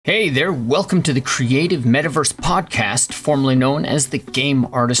Hey there, welcome to the Creative Metaverse Podcast, formerly known as the Game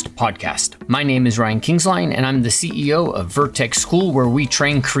Artist Podcast. My name is Ryan Kingsline, and I'm the CEO of Vertex School, where we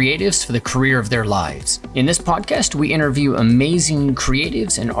train creatives for the career of their lives. In this podcast, we interview amazing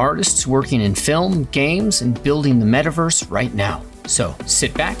creatives and artists working in film, games, and building the metaverse right now. So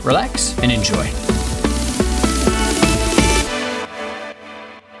sit back, relax, and enjoy.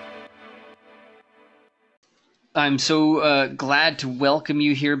 I'm so glad to welcome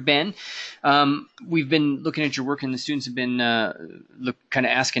you here, Ben. We've been looking at your work, and the students have been kind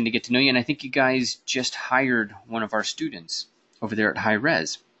of asking to get to know you. And I think you guys just hired one of our students over there at High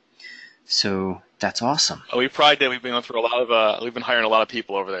Res. So that's awesome. Oh, we probably did. We've been going through a lot of. We've been hiring a lot of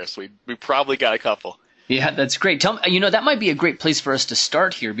people over there, so we probably got a couple. Yeah, that's great. Tell me, that might be a great place for us to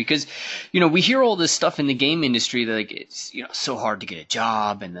start here because, we hear all this stuff in the game industry that it's, so hard to get a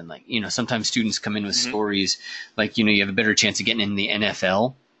job. And then sometimes students come in with stories like, you have a better chance of getting in the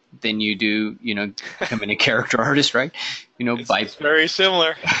NFL than you do, becoming a character artist, right? It's very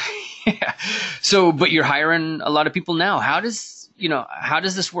similar. Yeah. So, but you're hiring a lot of people now. How does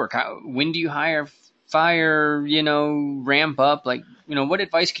this work? When do you fire, ramp up? What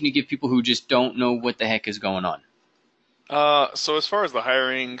advice can you give people who just don't know what the heck is going on? So as far as the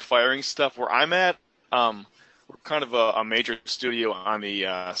hiring, firing stuff, where I'm at, we're kind of a major studio on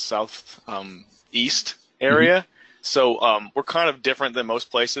the south east area. So we're kind of different than most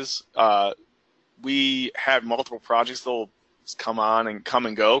places. We have multiple projects that will come on and come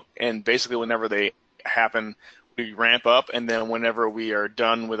and go, and basically whenever they happen, we ramp up, and then whenever we are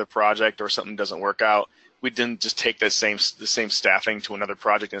done with a project or something doesn't work out, we didn't just take the same staffing to another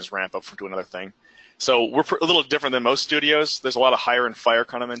project and just ramp up to another thing. So we're a little different than most studios. There's a lot of hire and fire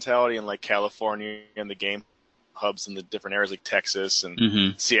kind of mentality in like California and the game hubs in the different areas like Texas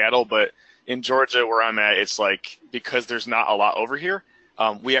and Seattle. But in Georgia, where I'm at, it's like because there's not a lot over here,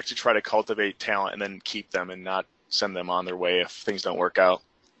 we actually try to cultivate talent and then keep them and not send them on their way if things don't work out.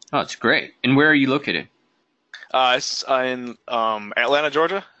 Oh, that's great. And where are you located? It's in Atlanta,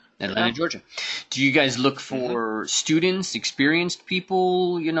 Georgia. Atlanta, Georgia. Do you guys look for students, experienced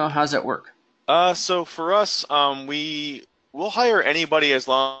people? How's that work? So for us, we'll hire anybody as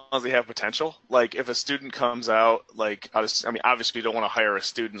long as they have potential. Like if a student comes out, obviously we don't want to hire a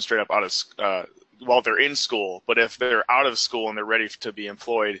student straight up out of while they're in school. But if they're out of school and they're ready to be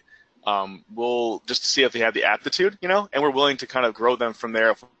employed, we'll just see if they have the aptitude, and we're willing to kind of grow them from there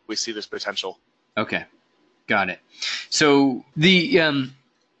if we see this potential. Okay, got it. So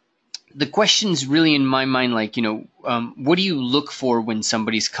the question's really in my mind, what do you look for when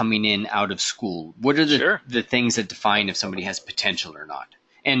somebody's coming in out of school? What are the things that define if somebody has potential or not?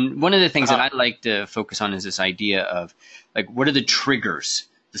 And one of the things that I like to focus on is this idea of, what are the triggers,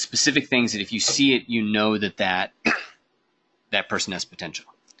 the specific things that if you see it, that person has potential?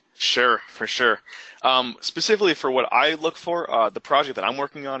 Sure, for sure. Specifically for what I look for, the project that I'm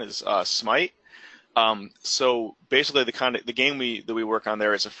working on is Smite. So basically the game that we work on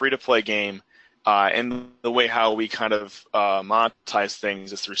there is a free-to-play game, and the way how we kind of monetize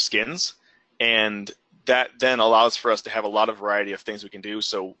things is through skins, and that then allows for us to have a lot of variety of things we can do.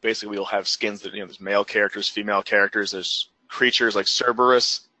 So basically we'll have skins that, there's male characters, female characters, there's creatures like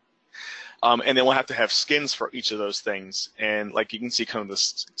Cerberus, and then we'll have to have skins for each of those things. And you can see kind of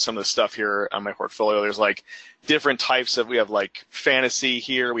some of the stuff here on my portfolio. There's different types of, we have fantasy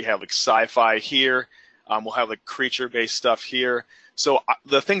here, we have sci-fi here, we'll have creature-based stuff here. So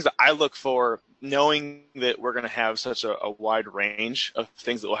the things that I look for, knowing that we're going to have such a wide range of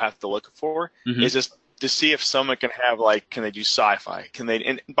things that we'll have to look for, is just to see if someone can have can they do sci-fi? Can they?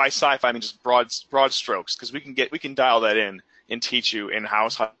 And by sci-fi I mean just broad strokes, because we can dial that in and teach you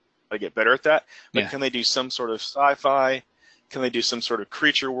in-house how to get better at that. But can they do some sort of sci-fi? Can they do some sort of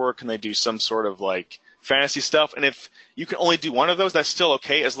creature work? Can they do some sort of fantasy stuff? And if you can only do one of those, that's still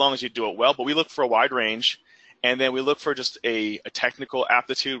okay as long as you do it well. But we look for a wide range, and then we look for just a technical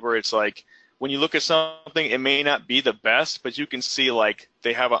aptitude where it's when you look at something, it may not be the best, but you can see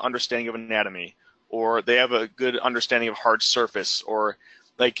they have an understanding of anatomy, or they have a good understanding of hard surface, or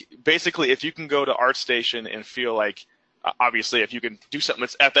basically if you can go to ArtStation and feel obviously if you can do something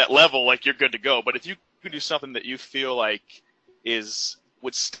that's at that level, you're good to go. But if you can do something that you feel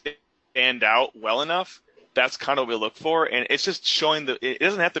would stand out well enough, that's kind of what we look for. And it's just showing that it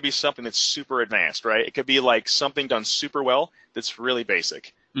doesn't have to be something that's super advanced, right? It could be something done super well that's really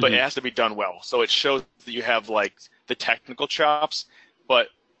basic, but it has to be done well. So it shows that you have the technical chops, but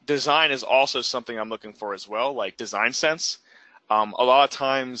design is also something I'm looking for as well, design sense. A lot of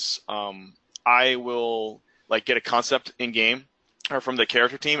times I will get a concept in game or from the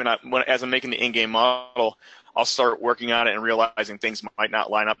character team, and as I'm making the in-game model, I'll start working on it and realizing things might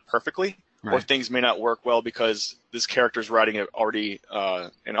not line up perfectly, or Right. things may not work well because this character's riding an already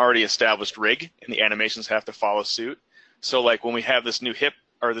established rig, and the animations have to follow suit. So like when we have this new hip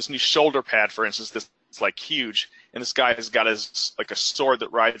or this new shoulder pad, for instance, this it's like huge, and this guy has got his like a sword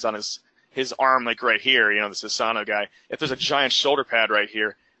that rides on his arm like right here. This Asano guy. If there's a giant shoulder pad right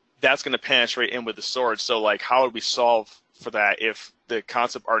here, that's going to penetrate in with the sword. So like, how would we solve for that if the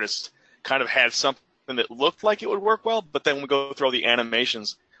concept artist kind of had something that looked like it would work well, but then when we go through all the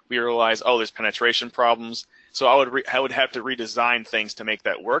animations, we realize, oh, there's penetration problems. So I would have to redesign things to make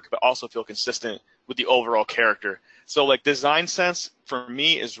that work, but also feel consistent with the overall character. So like design sense for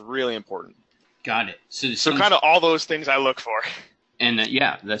me is really important. Got it. So kind of all those things I look for. And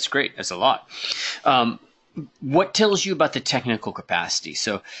yeah, that's great. That's a lot. What tells you about the technical capacity?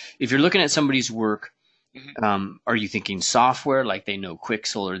 So if you're looking at somebody's work, are you thinking software, like they know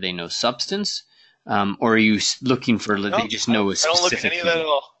Quixel or they know Substance? Or are you looking for, they just know a specific I don't look at any of that at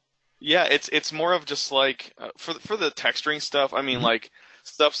all. Yeah, it's more of just like, for the texturing stuff, I mean, like,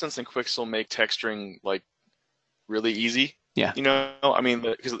 Substance and Quixel make texturing, like, really easy. Yeah. I mean,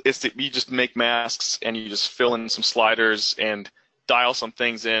 because you just make masks and you just fill in some sliders and dial some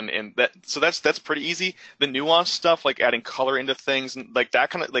things in, and that's pretty easy. The nuanced stuff, like adding color into things, and like that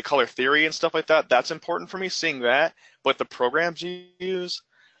kind of like color theory and stuff like that, that's important for me, seeing that. But the programs you use,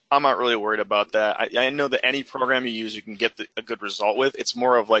 I'm not really worried about that. I know that any program you use, you can get a good result with. It's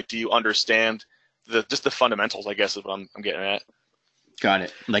more of like, do you understand just the fundamentals, I guess, is what I'm getting at. Got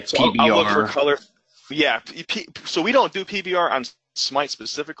it. Like so PBR. I'll look for color. Yeah. So we don't do PBR on Smite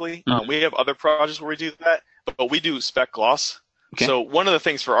specifically. We have other projects where we do that, but we do spec gloss. Okay. So one of the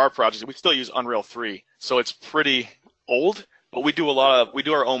things for our project, we still use Unreal 3, so it's pretty old, but we do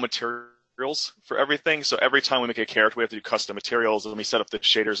our own materials for everything. So every time we make a character, we have to do custom materials, and we set up the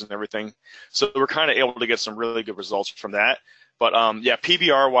shaders and everything. So we're kind of able to get some really good results from that. But yeah,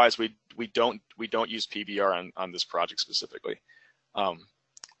 PBR wise, we don't use PBR on this project specifically.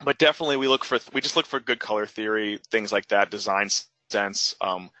 But definitely we just look for good color theory, things like that, design sense.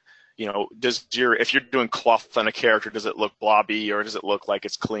 If you're doing cloth on a character, does it look blobby, or does it look like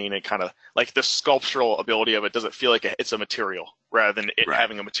it's clean? It kind of like the sculptural ability of it. Does it feel like it's a material rather than it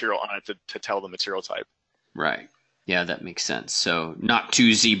having a material on it to tell the material type? Right. Yeah, that makes sense. So not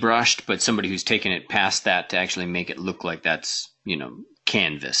too Z-brushed, but somebody who's taken it past that to actually make it look like that's,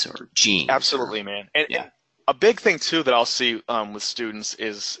 canvas or jeans. Absolutely, man. And a big thing too that I'll see with students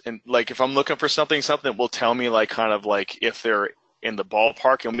is, like, if I'm looking for something will tell me like kind of like if they're in the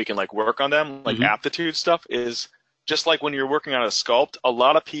ballpark and we can like work on them, like aptitude stuff, is just like when you're working on a sculpt, a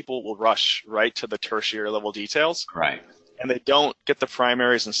lot of people will rush right to the tertiary level details. Right. And they don't get the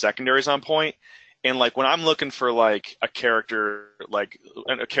primaries and secondaries on point. And like when I'm looking for like a character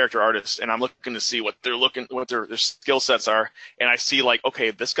artist, and I'm looking to see what their skill sets are, and I see like,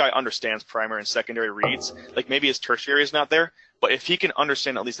 okay, this guy understands primary and secondary reads, like maybe his tertiary is not there, but if he can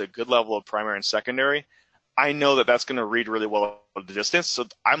understand at least a good level of primary and secondary, I know that that's going to read really well at the distance. So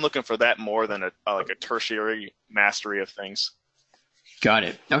I'm looking for that more than a tertiary mastery of things. Got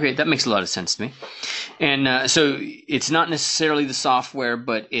it. Okay, that makes a lot of sense to me. And so it's not necessarily the software,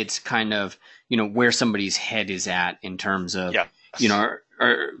 but it's kind of, where somebody's head is at in terms of,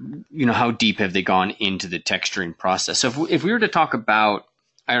 how deep have they gone into the texturing process. So if we were to talk about,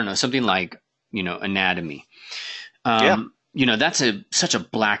 I don't know, something like, anatomy, that's such a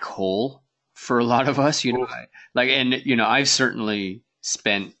black hole for a lot of us, I've certainly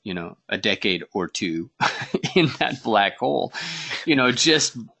spent, a decade or two in that black hole,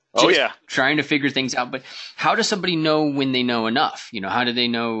 just trying to figure things out. But how does somebody know when they know enough? How do they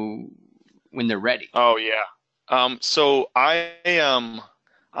know when they're ready? Oh yeah. So I'm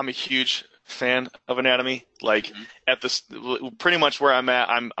a huge fan of anatomy. Like at this, pretty much where I'm at,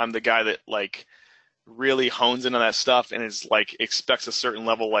 I'm the guy that like really hones into that stuff and is like expects a certain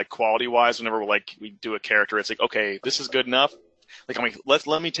level, like quality wise. Whenever we do a character, it's like, okay, this is good enough. Like, I'm like,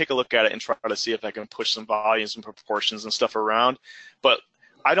 let me take a look at it and try to see if I can push some volumes and proportions and stuff around. But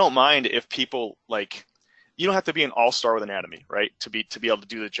I don't mind if people like, you don't have to be an all-star with anatomy, right? To be able to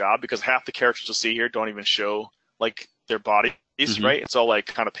do the job, because half the characters you'll see here don't even show like their bodies, right? It's all like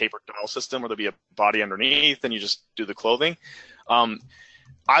kind of paper doll system where there'll be a body underneath and you just do the clothing.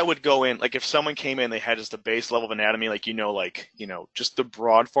 I would go in, like if someone came in, they had just a base level of anatomy, just the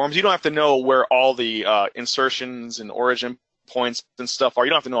broad forms. You don't have to know where all the insertions and origin points and stuff are. You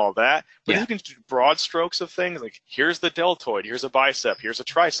don't have to know all that, but you can do broad strokes of things. Like here's the deltoid, here's a bicep, here's a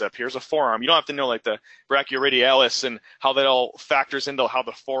tricep, here's a forearm. You don't have to know like the brachioradialis and how that all factors into how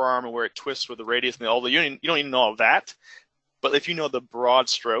the forearm and where it twists with the radius and all the, you don't even know all that. But if you know the broad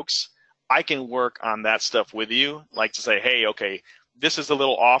strokes, I can work on that stuff with you, like to say, hey, okay, this is a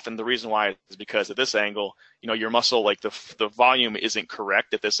little off, and the reason why is because at this angle, your muscle, like the volume isn't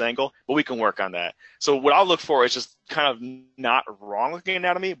correct at this angle, but we can work on that. So what I'll look for is just kind of not wrong looking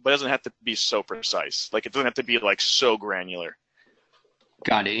anatomy, but it doesn't have to be so precise. Like it doesn't have to be like so granular.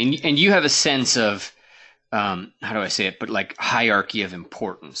 Got it. And you have a sense of how do I say it? But like hierarchy of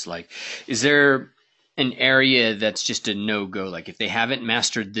importance. Like, is there an area that's just a no-go? Like if they haven't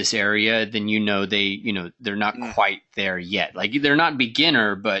mastered this area, then they're not quite there yet. Like they're not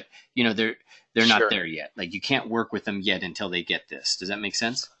beginner, but they're not there yet. Like you can't work with them yet until they get this. Does that make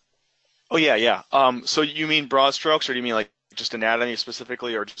sense? Oh yeah. So you mean broad strokes, or do you mean like just anatomy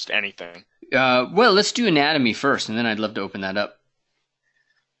specifically, or just anything? Well, let's do anatomy first, and then I'd love to open that up.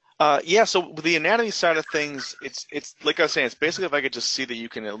 Yeah, so with the anatomy side of things, it's like I was saying, it's basically if I could just see that you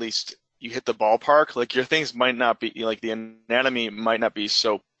can at least you hit the ballpark. Like your things might not be like the anatomy might not be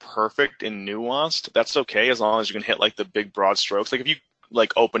so perfect and nuanced. That's okay as long as you can hit like the big broad strokes. Like if you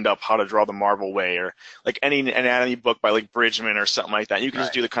like opened up How to Draw the Marvel Way or like any anatomy book by like Bridgman or something like that, you can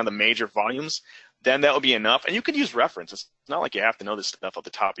just do the kind of major volumes. Then that would be enough. And you can use reference. It's not like you have to know this stuff off the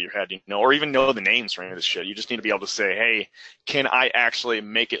top of your head, or even know the names for any of this shit. You just need to be able to say, hey, can I actually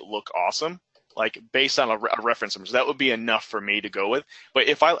make it look awesome? Like based on a reference image. That would be enough for me to go with. But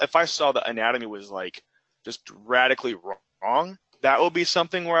if I saw the anatomy was like just radically wrong, that would be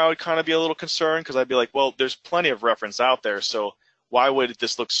something where I would kind of be a little concerned, because I'd be like, well, there's plenty of reference out there, so why would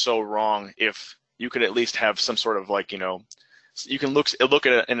this look so wrong if you could at least have some sort of like, you can look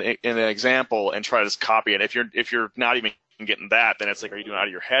at an example and try to just copy it. If you're not even getting that, then it's like, are you doing it out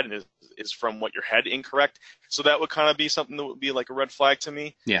of your head, and is from what your head incorrect? So that would kind of be something that would be like a red flag to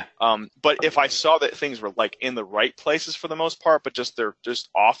me. Yeah. But if I saw that things were like in the right places for the most part, but they're just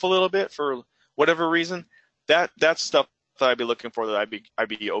off a little bit for whatever reason, that's stuff that I'd be looking for, that I'd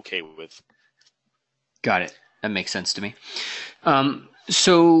be okay with. Got it. That makes sense to me.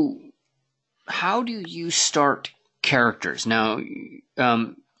 So how do you start characters now?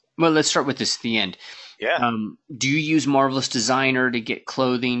 Well, let's start with this at the end. Yeah. Do you use Marvelous Designer to get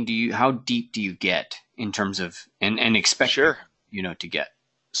clothing? How deep do you get in terms of and expect Sure. To get?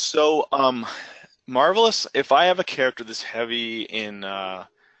 So Marvelous, if I have a character that's heavy in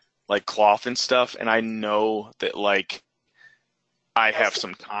like cloth and stuff, and I know that like I have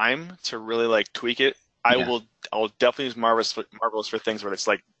some time to really like tweak it, I will definitely use Marvelous for things where it's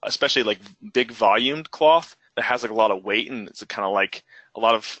like, especially like big volumed cloth that has like a lot of weight, and it's kind of like a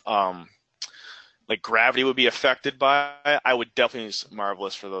lot of like gravity would be affected by. I would definitely use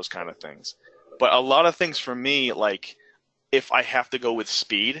Marvelous for those kind of things. But a lot of things for me, like if I have to go with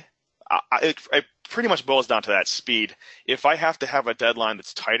speed, it pretty much boils down to that speed. If I have to have a deadline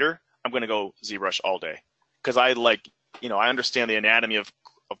that's tighter, I'm going to go ZBrush all day, because I like, I understand the anatomy of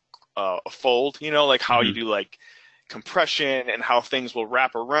a fold, like how you do like compression and how things will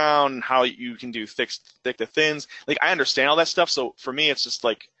wrap around and how you can do thick to thins. Like I understand all that stuff. So for me, it's just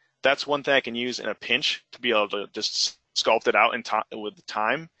like, that's one thing I can use in a pinch to be able to just sculpt it out with the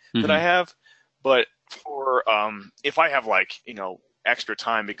time that I have. But for if I have like, extra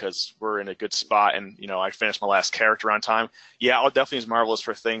time because we're in a good spot and, I finished my last character on time, yeah, I'll definitely use Marvelous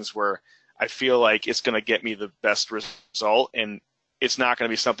for things where I feel like it's going to get me the best result, and it's not going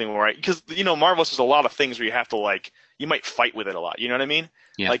to be something where because, Marvelous is a lot of things where you have to like, you might fight with it a lot. You know what I mean?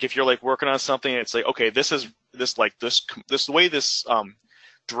 Yeah. Like if you're like working on something and it's like, okay, this way this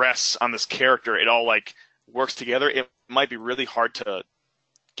dress on this character, it all like works together. It might be really hard to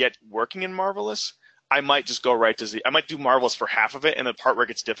get working in Marvelous. I might just go right to I might do Marvelous for half of it, and the part where it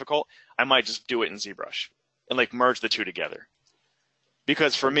gets difficult, I might just do it in ZBrush and like merge the two together.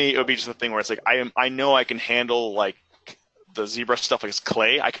 Because for me, it would be just a thing where it's like I know I can handle like the ZBrush stuff like it's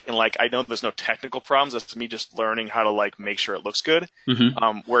clay. I know there's no technical problems. It's me just learning how to like make sure it looks good.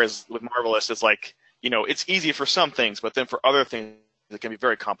 Whereas with Marvelous, it's like it's easy for some things, but then for other things, it can be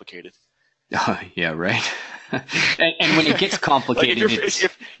very complicated. Oh, yeah, right. and when it gets complicated,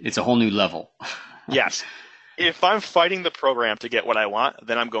 like it's a whole new level. Yes. If I'm fighting the program to get what I want,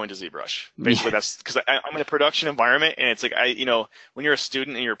 then I'm going to ZBrush. Basically, that's because I'm in a production environment, and it's like when you're a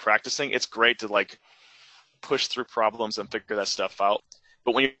student and you're practicing, it's great to like push through problems and figure that stuff out.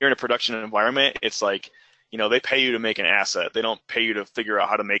 But when you're in a production environment, it's like they pay you to make an asset. They don't pay you to figure out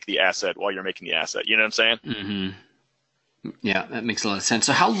how to make the asset while you're making the asset. You know what I'm saying? Yeah, that makes a lot of sense.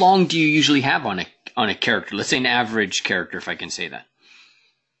 So how long do you usually have on a character? Let's say an average character, if I can say that.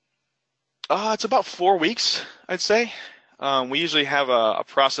 It's about 4 weeks, I'd say. We usually have a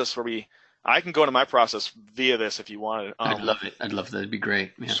process where I can go into my process via this if you want it. I'd love it. I'd love that. It'd be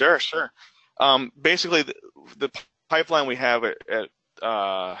great. Yeah. Sure. Basically, the pipeline we have at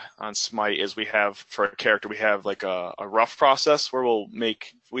on Smite is we have for a character we have like a rough process where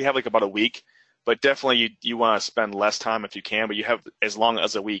we have like about a week, but definitely you want to spend less time if you can, but you have as long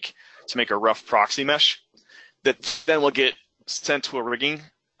as a week to make a rough proxy mesh that then will get sent to a rigging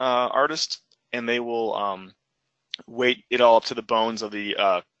artist, and they will weight it all up to the bones of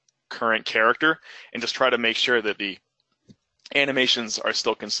the current character and just try to make sure that the animations are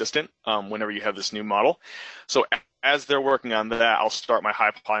still consistent whenever you have this new model. So as they're working on that, I'll start my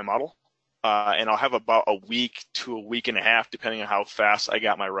high poly model, and I'll have about a week to a week and a half, depending on how fast I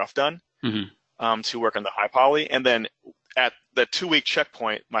got my rough done, to work on the high poly. And then at the 2-week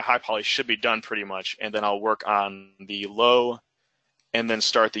checkpoint, my high poly should be done pretty much, and then I'll work on the low and then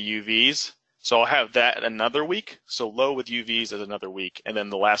start the UVs. So I'll have that another week. So low with UVs is another week, and then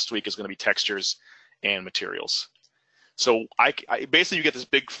the last week is going to be textures and materials. So I basically you get this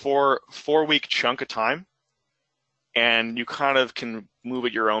big four-week chunk of time, and you kind of can move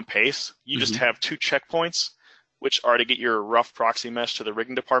at your own pace. You just have 2 checkpoints, which are to get your rough proxy mesh to the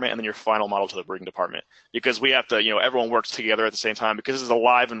rigging department and then your final model to the rigging department. Because we have to, everyone works together at the same time because this is a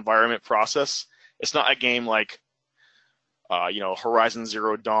live environment process. It's not a game like, Horizon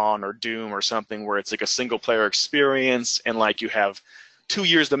Zero Dawn or Doom or something where it's like a single player experience and like you have 2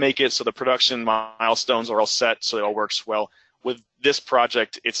 years to make it, so the production milestones are all set, so it all works well. With this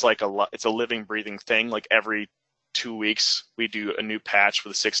project, it's like it's a living, breathing thing. Like every 2 weeks, we do a new patch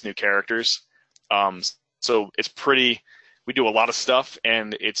with 6 new characters. So it's we do a lot of stuff,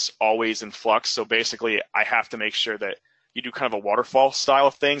 and it's always in flux. So basically, I have to make sure that you do kind of a waterfall style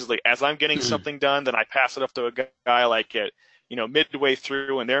of things. Like as I'm getting something done, then I pass it up to a guy like at midway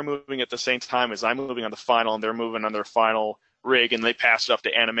through, and they're moving at the same time as I'm moving on the final, and they're moving on their final rig, and they pass it up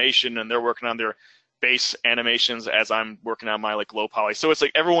to animation, and they're working on their base animations as I'm working on my like low poly. So it's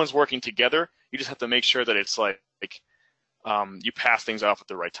like everyone's working together. You just have to make sure that it's like you pass things off at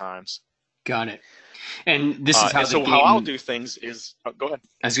the right times. Got it. And this is how the game, how I'll do things is go ahead.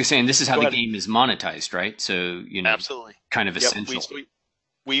 I was going to say, and this is how the game is monetized, right? So absolutely kind of essential.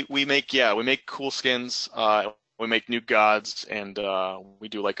 We make cool skins. We make new gods, and we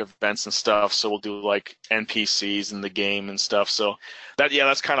do like events and stuff. So we'll do like NPCs in the game and stuff. So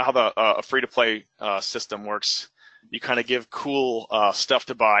that's kind of how the a free to play system works. You kind of give cool stuff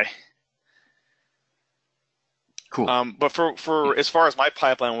to buy. Cool. But for as far as my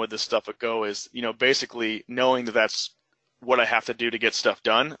pipeline with this stuff would go is, basically knowing that that's what I have to do to get stuff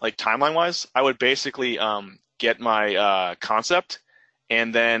done, like timeline wise, I would basically get my concept,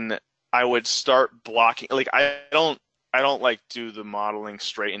 and then I would start blocking. Like I don't like do the modeling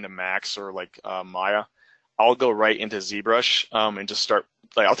straight into Max or like Maya. I'll go right into ZBrush and just start.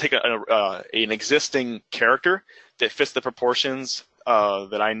 Like I'll take an existing character that fits the proportions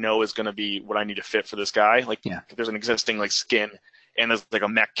that I know is going to be what I need to fit for this guy. Like if there's an existing like skin and there's like a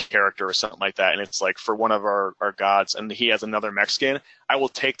mech character or something like that, and it's like for one of our gods, and he has another mech skin, I will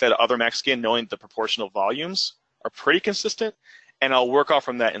take that other mech skin knowing the proportional volumes are pretty consistent, and I'll work off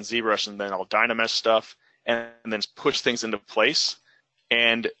from that in ZBrush, and then I'll Dynamesh stuff and then push things into place.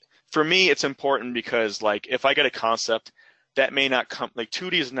 And for me, it's important because like if I get a concept that may not come, like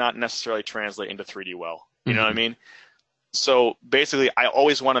 2D is not necessarily translate into 3D well. You know what I mean? So basically, I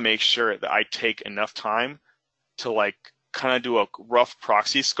always want to make sure that I take enough time to like kind of do a rough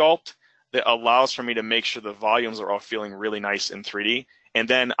proxy sculpt that allows for me to make sure the volumes are all feeling really nice in 3D, and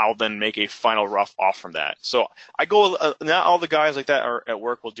then I'll then make a final rough off from that. So I go, not all the guys like that are at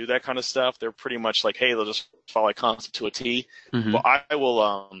work will do that kind of stuff. They're pretty much like, hey, they'll just follow a concept to a T. But I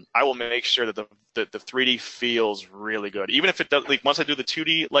will make sure that the 3D feels really good. Even if it does, like once I do the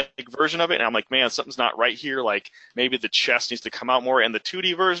 2D like version of it, and I'm like, man, something's not right here. Like maybe the chest needs to come out more. And the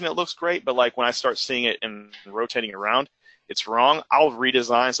 2D version, it looks great, but like when I start seeing it and rotating around, it's wrong. I'll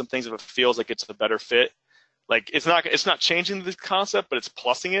redesign some things if it feels like it's a better fit. Like it's not changing the concept, but it's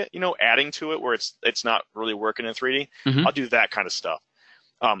plussing it, adding to it where it's not really working in 3D. I'll do that kind of stuff.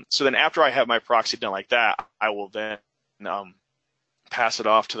 So then after I have my proxy done like that, I will then pass it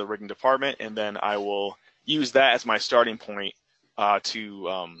off to the rigging department, and then I will use that as my starting point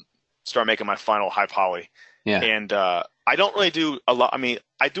to start making my final high poly. Yeah. And I don't really do a lot. I mean,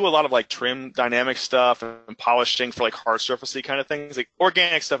 I do a lot of like trim dynamic stuff and polishing for like hard surfacey kind of things. Like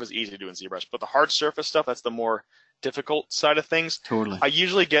organic stuff is easy to do in ZBrush, but the hard surface stuff, that's the more difficult side of things. Totally. I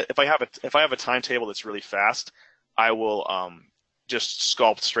usually get, if I have a timetable that's really fast, I will just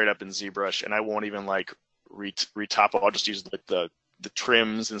sculpt straight up in ZBrush, and I won't even like retop it. I'll just use like the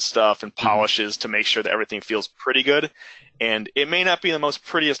trims and stuff and polishes to make sure that everything feels pretty good. And it may not be the most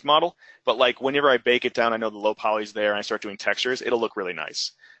prettiest model, but like whenever I bake it down, I know the low poly's there and I start doing textures, it'll look really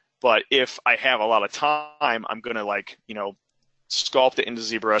nice. But if I have a lot of time, I'm going to like, sculpt it into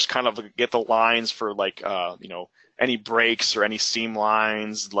ZBrush, kind of get the lines for like any breaks or any seam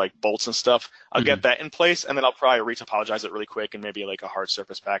lines, like bolts and stuff. I'll get that in place, and then I'll probably retopologize it really quick and maybe like a hard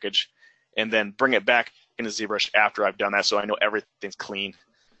surface package, and then bring it back into ZBrush after I've done that, so I know everything's clean.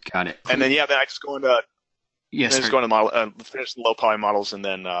 Got it. And then then I just go into Just go into model, finish the low poly models, and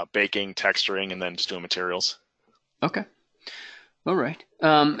then baking, texturing, and then just doing materials. Okay. All right.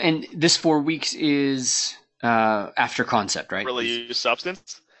 And this 4 weeks is after concept, right? Really use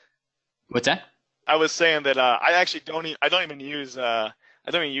Substance. What's that? I was saying that I actually don't even use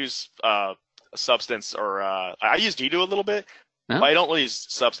Substance, or I use Ddo a little bit, but I don't really use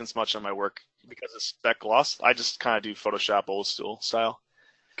Substance much on my work because of spec gloss. I just kind of do Photoshop old school style.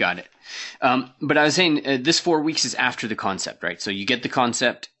 Got it. But I was saying this 4 weeks is after the concept, right? So you get the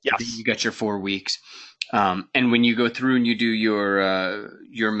concept. Yes. Then you got your 4 weeks. And when you go through and you do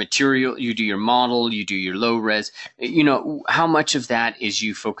your material, you do your model, you do your low res, how much of that is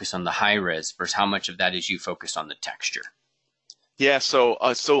you focus on the high res versus how much of that is you focused on the texture? Yeah, so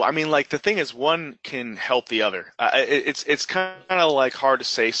I mean, like, the thing is, one can help the other. It's kind of like hard to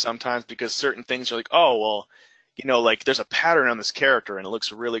say sometimes, because certain things are like, oh well, like there's a pattern on this character and it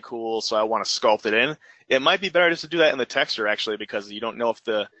looks really cool, so I want to sculpt it in. It might be better just to do that in the texture, actually, because you don't know if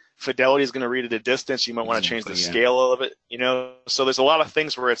the fidelity is going to read at a distance. You might want to change the scale a little bit, So there's a lot of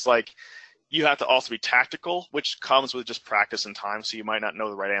things where it's like you have to also be tactical, which comes with just practice and time. So you might not know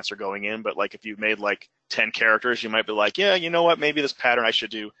the right answer going in, but like if you made like 10 characters, you might be like, yeah, you know what, maybe this pattern I should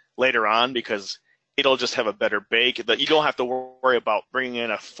do later on because it'll just have a better bake. That you don't have to worry about bringing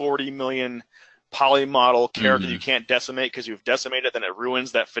in a 40 million poly model character you can't decimate because you've decimated, then it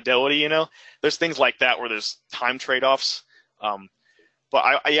ruins that fidelity. There's things like that where there's time trade-offs. But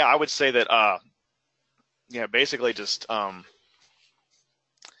I would say that basically just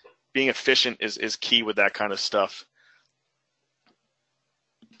being efficient is key with that kind of stuff.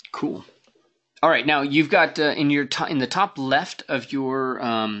 Cool. All right, now you've got in the top left of your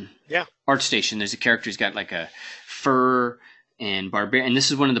ArtStation, there's a character who's got like a fur and barbarian, and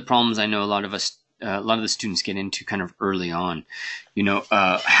this is one of the problems I know a lot of the students get into kind of early on.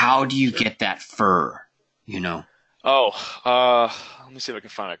 How do you get that fur? Let me see if I can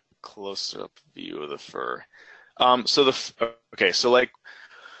find a close-up view of the fur. So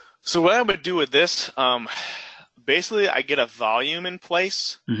what I would do with this, basically I get a volume in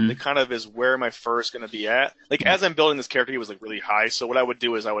place that kind of is where my fur is going to be at. Like as I'm building this character, he was like really high. So what I would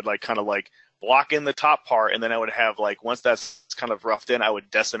do is I would like kind of like block in the top part, and then I would have like, once that's kind of roughed in, I would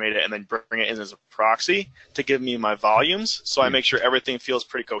decimate it and then bring it in as a proxy to give me my volumes. So I make sure everything feels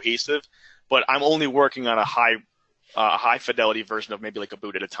pretty cohesive, but I'm only working on a high fidelity version of maybe like a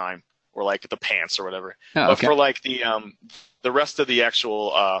boot at a time, or like the pants or whatever. But for like the rest of the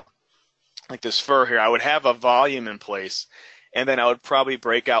actual like this fur here, I would have a volume in place, and then I would probably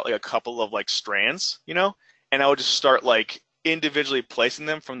break out like a couple of like strands, and I would just start like individually placing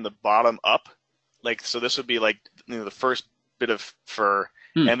them from the bottom up. Like, so this would be like the first bit of fur,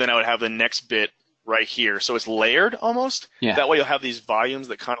 and then I would have the next bit right here. So it's layered almost. Yeah. That way you'll have these volumes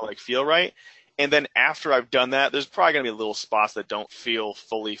that kind of like feel right. And then after I've done that, there's probably going to be little spots that don't feel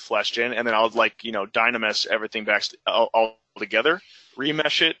fully fleshed in. And then I'll like, dynamesh everything back all together,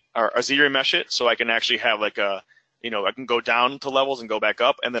 remesh it, or Z-remesh it, so I can actually have like I can go down to levels and go back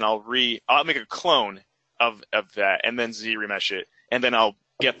up. And then I'll make a clone of that, and then Z-remesh it. And then I'll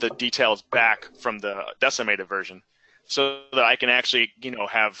get the details back from the decimated version, so that I can actually,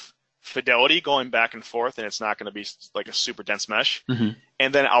 have fidelity going back and forth, and it's not going to be like a super dense mesh.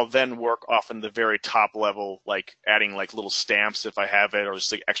 And then I'll work off in the very top level, like adding like little stamps if I have it, or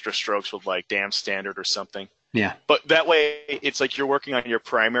just like extra strokes with like damn standard or something. Yeah. But that way it's like you're working on your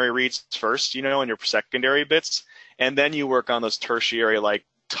primary reads first, and your secondary bits, and then you work on those tertiary like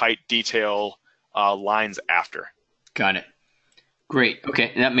tight detail lines after. Got it. Great.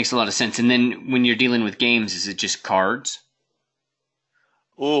 Okay, that makes a lot of sense. And then when you're dealing with games, is it just cards?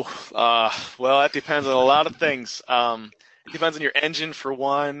 Well, that depends on a lot of things. It depends on your engine for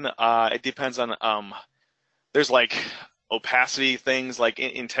one. It depends on there's like opacity things, like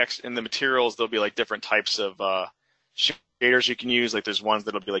in text, in the materials there'll be like different types of shaders you can use. Like there's ones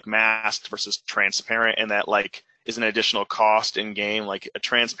that'll be like masked versus transparent, and that like is an additional cost in game. Like a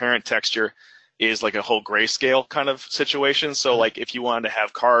transparent texture is like a whole grayscale kind of situation. So like if you wanted to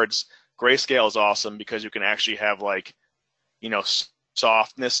have cards, grayscale is awesome because you can actually have like,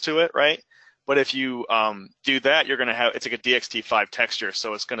 softness to it, right? But if you do that, you're gonna have, it's like a DXT5 texture,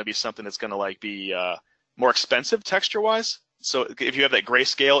 so it's gonna be something that's gonna like be more expensive texture-wise. So if you have that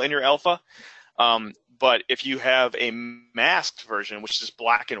grayscale in your alpha, but if you have a masked version, which is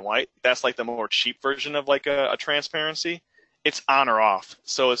black and white, that's like the more cheap version of like a transparency. it's on or off.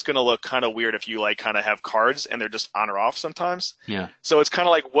 So it's going to look kind of weird if you like kind of have cards and they're just on or off sometimes. Yeah. So it's kind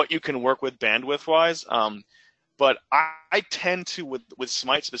of like what you can work with bandwidth wise. But I tend to with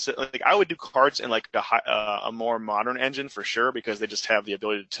Smite specifically, like I would do cards in like a more modern engine for sure because they just have the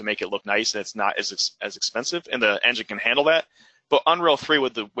ability to make it look nice and it's not as expensive and the engine can handle that. But Unreal 3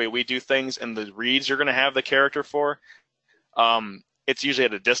 with the way we do things and the reads you're going to have the character for, it's usually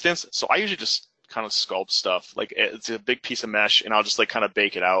at a distance. So I usually just kind of sculpt stuff. Like it's a big piece of mesh and I'll just like kind of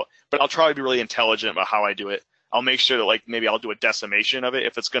bake it out. But I'll try to be really intelligent about how I do it. I'll make sure that like maybe I'll do a decimation of it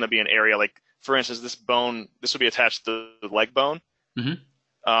if it's going to be an area like, for instance, this bone, this would be attached to the leg bone.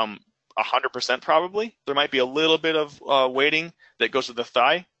 Mm-hmm. 100% probably. There might be a little bit of weighting that goes to the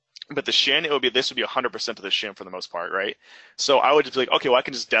thigh, but the shin, this would be 100% to the shin for the most part, right? So I would just be like, okay, well I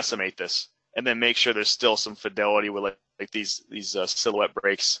can just decimate this and then make sure there's still some fidelity with like these silhouette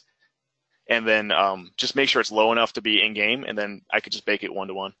breaks, and then just make sure it's low enough to be in game, and then I could just bake it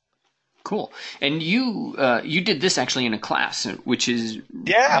 1-to-1. Cool. And you did this actually in a class, which is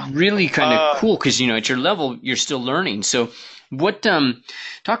really kind of cool because at your level you're still learning. So what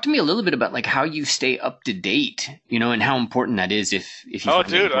talk to me a little bit about like how you stay up to date, and how important that is if you Oh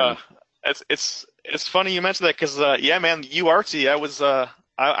dude, it's funny you mentioned that because yeah man, UArtsy, I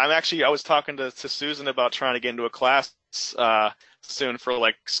was talking to Susan about trying to get into a class soon for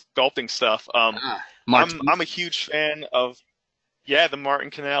like sculpting stuff. I'm a huge fan of the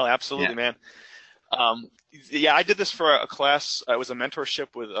Martin Canal, absolutely, man. I did this for a class. It was a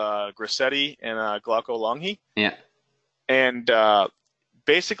mentorship with Grassetti and Glauco Longhi. Yeah. And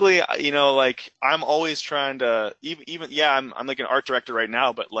basically, like I'm always trying to I'm like an art director right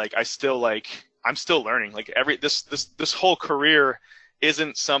now, but like I'm still learning. Like this whole career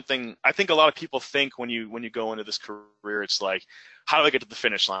isn't something I think a lot of people think when you go into this career. It's like, how do I get to the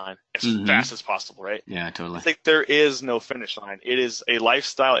finish line as fast as possible, right? Yeah, totally. I think there is no finish line. It is a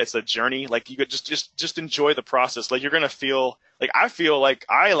lifestyle. It's a journey. Like you could just enjoy the process. Like you're gonna feel like I feel like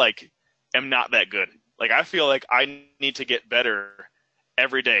I am not that good. Like I feel like I need to get better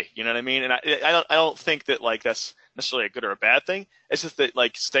every day. You know what I mean? And I don't think that like that's necessarily a good or a bad thing. It's just that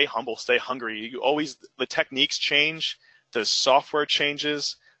like stay humble, stay hungry. The techniques change, the software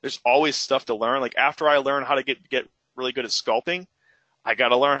changes. There's always stuff to learn. Like after I learn how to get really good at sculpting, I got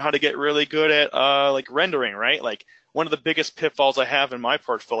to learn how to get really good at like rendering, right? Like one of the biggest pitfalls I have in my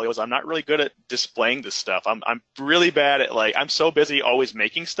portfolio is I'm not really good at displaying this stuff. I'm really bad at I'm so busy always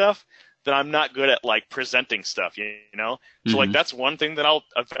making stuff that I'm not good at like presenting stuff, you know? So like that's one thing that I'll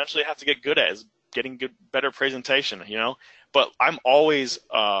eventually have to get good at is getting better presentation, But I'm always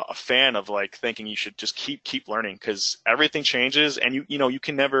a fan of like thinking you should just keep learning because everything changes and you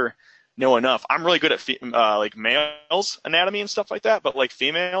can never know enough. I'm really good at like males anatomy and stuff like that, but like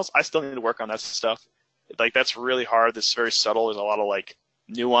females, I still need to work on that stuff. Like that's really hard. That's very subtle. There's a lot of like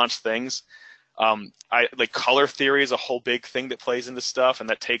nuanced things. I like color theory is a whole big thing that plays into stuff, and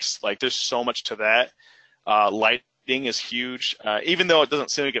that takes like there's so much to that. Lighting is huge, even though it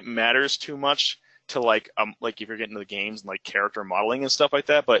doesn't seem like it matters too much to like if you're getting into the games and like character modeling and stuff like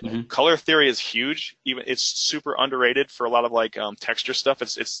that. But color theory is huge. Even it's super underrated for a lot of like texture stuff.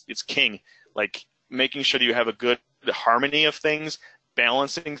 It's king. Like making sure that you have a good harmony of things,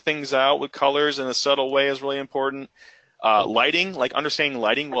 balancing things out with colors in a subtle way is really important. Lighting, like understanding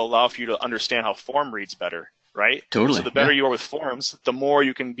lighting will allow for you to understand how form reads better, right? Totally. So the better you are with forms, the more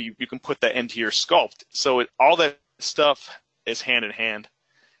you can put that into your sculpt. So all that stuff is hand in hand.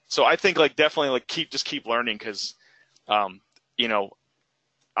 So I think like definitely like keep learning because, I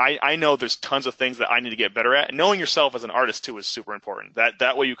know there's tons of things that I need to get better at. And knowing yourself as an artist too is super important.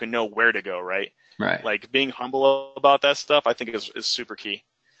 That way you can know where to go, right? Right. Like being humble about that stuff, I think is super key.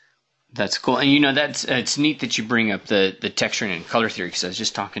 That's cool. And it's neat that you bring up the texturing and color theory because I was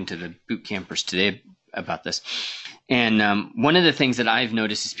just talking to the boot campers today about this. And one of the things that I've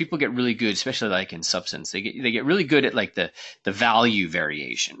noticed is people get really good, especially like in Substance, they get really good at like the value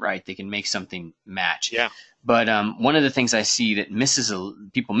variation, right? They can make something match. Yeah. But one of the things I see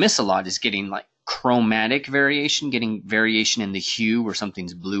that people miss a lot is getting like chromatic variation, getting variation in the hue where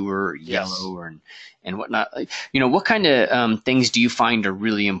something's bluer or yellow and whatnot. What kind of things do you find are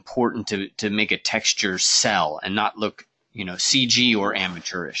really important to make a texture sell and not look, CG or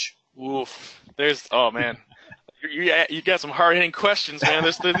amateurish? Oof. Oh man. You got some hard-hitting questions, man.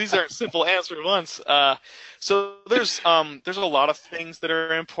 These aren't simple answer ones. So there's a lot of things that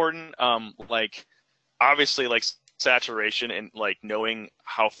are important. Like obviously like saturation and like knowing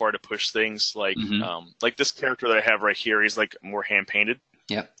how far to push things. Like like this character that I have right here, he's like more hand painted.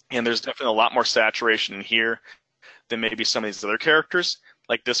 Yep. And there's definitely a lot more saturation in here than maybe some of these other characters.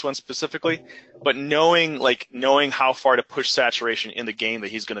 like this one specifically, but knowing how far to push saturation in the game that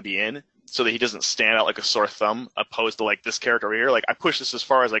he's going to be in, so that he doesn't stand out like a sore thumb, opposed to like this character over here. Like I pushed this as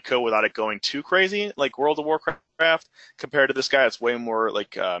far as I could without it going too crazy, like World of Warcraft, compared to this guy, it's way more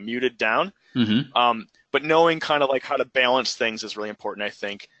like muted down. But knowing kind of like how to balance things is really important, I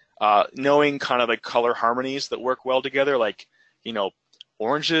think. Knowing kind of like color harmonies that work well together, like, you know,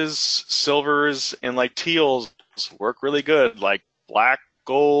 oranges, silvers, and like teals work really good. Like black,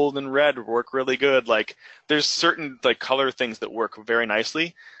 gold, and red work really good. Like there's certain like color things that work very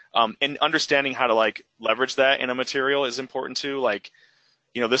nicely. And understanding how to like leverage that in a material is important too. Like,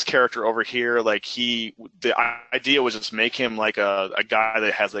 you know, this character over here, like the idea was just make him like a guy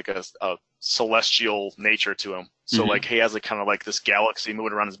that has like a celestial nature to him. So like he has like kind of like this galaxy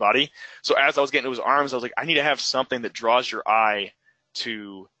moving around his body. So as I was getting to his arms, I was like, I need to have something that draws your eye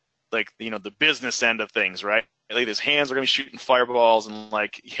to, like, you know, the business end of things, right? Like his hands are going to be shooting fireballs and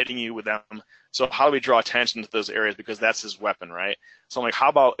like hitting you with them. So how do we draw attention to those areas, because that's his weapon, right? So I'm like, how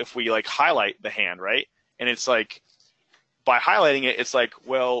about if we like highlight the hand, right? And it's like, by highlighting it, it's like,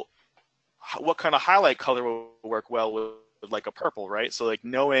 well, what kind of highlight color will work well with like a purple, right? So like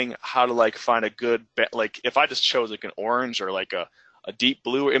knowing how to like find a good like if I just chose like an orange or like a deep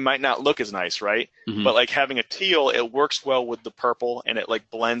blue, it might not look as nice, right? But like having a teal, it works well with the purple and it like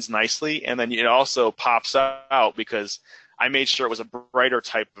blends nicely, and then it also pops out because I made sure it was a brighter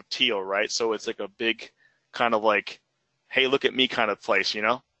type of teal, right? So it's like a big kind of like, hey, look at me kind of place, you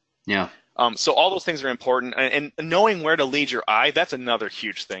know? Yeah. So all those things are important, and knowing where to lead your eye, that's another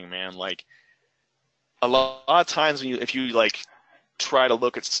huge thing, man. Like a lot of times if you like try to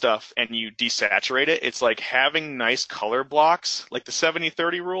look at stuff and you desaturate it, it's like having nice color blocks, like the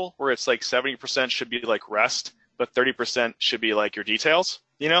 70-30 rule, where it's like 70% should be like rest, but 30% should be like your details,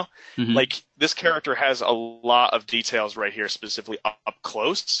 you know? Like this character has a lot of details right here, specifically up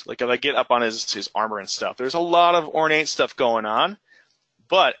close. Like if I get up on his armor and stuff, there's a lot of ornate stuff going on,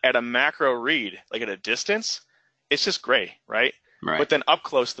 but at a macro read, like at a distance, it's just gray, right? But then up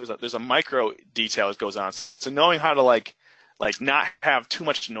close, there's a micro detail that goes on. So knowing how to like not have too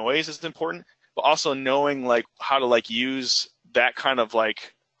much noise is important, but also knowing like how to like use that kind of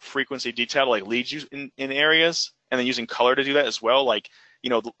like frequency detail to like lead you in areas, and then using color to do that as well. Like, you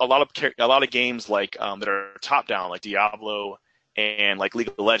know, a lot of games like that are top down, like Diablo and like League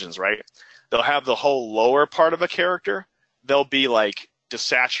of Legends, right? They'll have the whole lower part of a character. They'll be like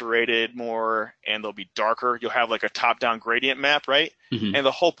desaturated more, and they'll be darker. You'll have like a top-down gradient map, right? And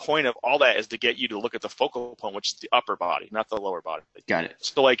the whole point of all that is to get you to look at the focal point, which is the upper body, not the lower body. Got it.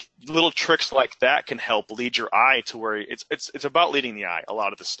 So like little tricks like that can help lead your eye to where it's about leading the eye. A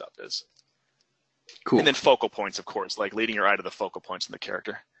lot of this stuff is. Cool. And then focal points, of course, like leading your eye to the focal points in the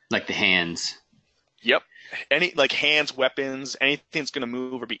character. Like the hands. Yep. Any like hands, weapons, anything that's going to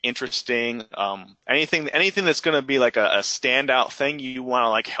move or be interesting, anything that's going to be like a standout thing, you want to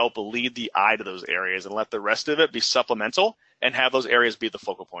like help lead the eye to those areas and let the rest of it be supplemental and have those areas be the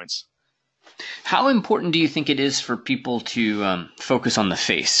focal points. How important do you think it is for people to focus on the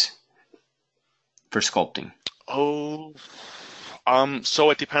face for sculpting?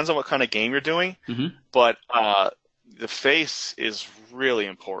 So it depends on what kind of game you're doing, but the face is really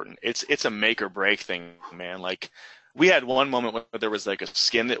important. It's a make or break thing, man. Like we had one moment where there was like a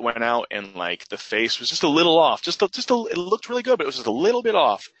skin that went out and like the face was just a little off. It looked really good, but it was just a little bit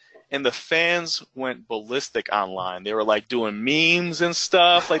off. And the fans went ballistic online. They were like doing memes and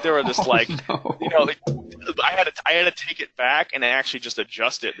stuff. Like they were just you know, like, I had to take it back and actually just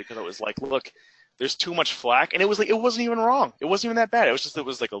adjust it, because it was like, look, there's too much flack, and it was like, it wasn't even wrong. It wasn't even that bad. It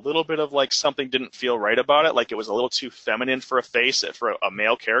was like a little bit of like something didn't feel right about it. Like it was a little too feminine for a face, for a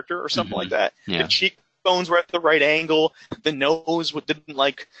male character or something like that. Yeah. The cheekbones were at the right angle. The nose didn't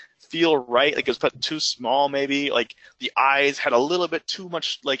like feel right. Like it was put too small maybe. Like the eyes had a little bit too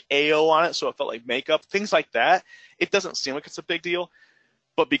much like AO on it, so it felt like makeup. Things like that. It doesn't seem like it's a big deal,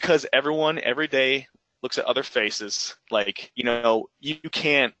 but because everyone every day looks at other faces, like, you know, you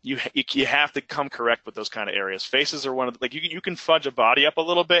have to come correct with those kind of areas. Faces are one of the, like, you can fudge a body up a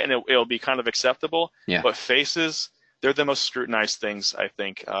little bit and it'll be kind of acceptable. Yeah. But faces, they're the most scrutinized things, I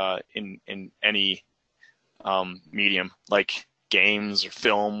think, in any medium, like games or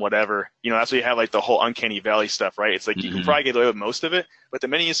film, whatever. You know, that's why you have like the whole Uncanny Valley stuff, right? It's like you can probably get away with most of it, but the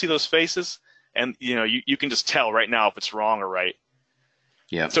minute you see those faces, and you know, you can just tell right now if it's wrong or right.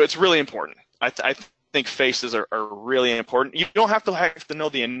 Yeah. So it's really important. I think faces are really important. You don't have to know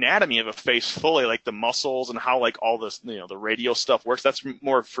the anatomy of a face fully, like the muscles and how like all this, you know, the radial stuff works. That's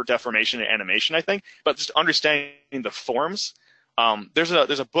more for deformation and animation, I think. But just understanding the forms. There's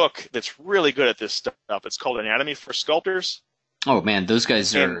a book that's really good at this stuff. It's called Anatomy for Sculptors. Oh man, those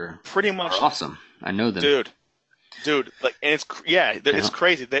guys And pretty are much, awesome. I know them. dude, like, and it's Yeah.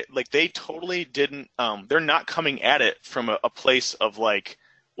 crazy. They totally didn't. They're not coming at it from a place of like,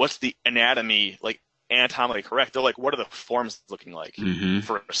 what's the anatomy like anatomically correct. They're like, what are the forms looking like Mm-hmm.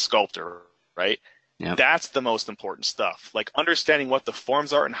 for a sculptor, right? Yep. That's the most important stuff. Like understanding what the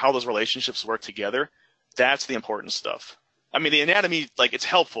forms are and how those relationships work together. That's the important stuff. I mean, the anatomy, like, it's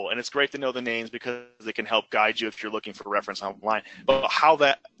helpful and it's great to know the names because it can help guide you if you're looking for reference online. But how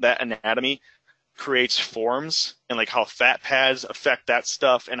that anatomy creates forms and like how fat pads affect that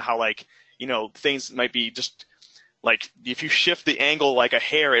stuff and how like things might be just like if you shift the angle like a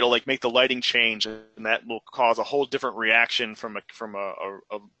hair, it'll like make the lighting change, and that will cause a whole different reaction from a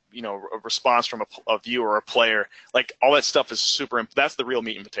response from a viewer or a player. Like all that stuff is super. That's the real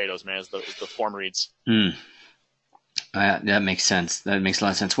meat and potatoes, man. Is the form reads. Mm. That makes sense. That makes a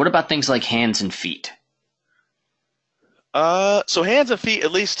lot of sense. What about things like hands and feet? So hands and feet,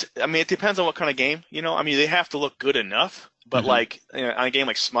 at least, I mean, it depends on what kind of game, I mean, they have to look good enough, but Hmm. like, on a game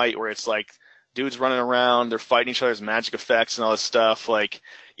like Smite, where it's like dudes running around, they're fighting each other's magic effects and all this stuff, like,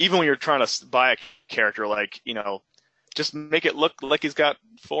 even when you're trying to buy a character, like, just make it look like he's got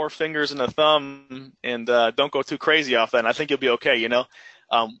four fingers and a thumb, and don't go too crazy off that, and I think you'll be okay,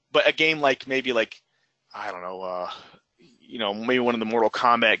 But a game like maybe like, I don't know, maybe one of the Mortal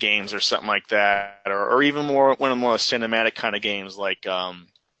Kombat games or something like that, or even one of the more cinematic kind of games like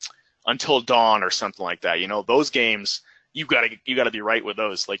Until Dawn or something like that. Those games you got to be right with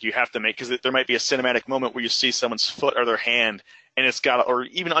those. Like you have to make because there might be a cinematic moment where you see someone's foot or their hand, and it's got or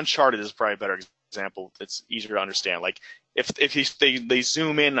even Uncharted is probably a better example. It's easier to understand. Like if they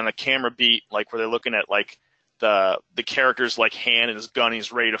zoom in on a camera beat, like where they're looking at like the character's like hand and his gun, and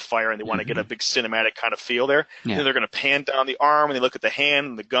he's ready to fire, and they want to get a Hmm. big cinematic kind of feel there. Yeah, Then they're going to pan down the arm, and they look at the hand,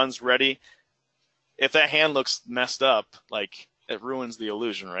 and the gun's ready. If that hand looks messed up, like it ruins the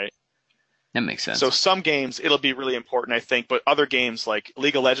illusion, right? that makes So sense. some games it'll be really important, I think, but other games like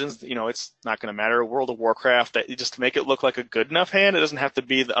League of Legends, it's not going to matter. World of Warcraft, that you just make it look like a good enough hand. It doesn't have to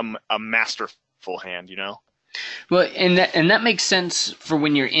be a masterful hand. Well, and that makes sense for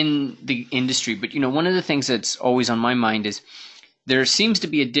when you're in the industry. But one of the things that's always on my mind is there seems to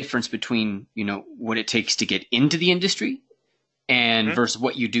be a difference between what it takes to get into the industry and Hmm. versus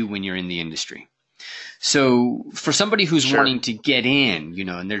what you do when you're in the industry. So for somebody who's Sure. wanting to get in,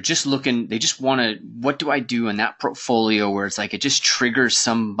 and they're just looking, they just want to, what do I do in that portfolio where it's like it just triggers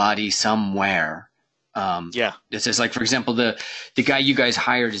somebody somewhere. Yeah. This is like, for example, the guy you guys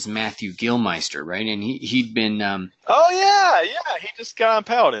hired is Matthew Gilmeister, right? And he'd been, Oh yeah. He just got on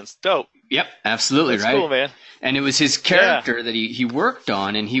Paladins. Dope. yep, absolutely, That's right. cool, man. And it was his Yeah. character that he worked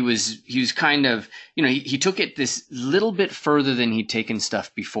on, and he was kind of he took it this little bit further than he'd taken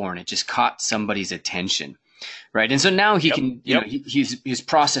stuff before, and it just caught somebody's attention, right? And so now he Yep. can Yep. his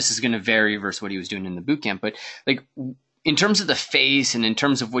process is going to vary versus what he was doing in the boot camp, but like in terms of the face and in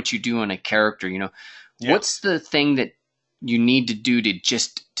terms of what you do on a character, Yeah. what's the thing that you need to do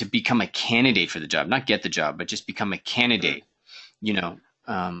to become a candidate for the job, not get the job, but just become a Mm. candidate, you know,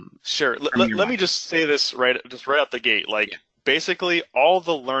 Sure. from your Let mind. me just say this right out the gate. Yeah, Like, basically, all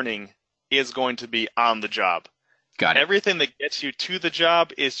the learning is going to be on the job. got it. Everything that gets you to the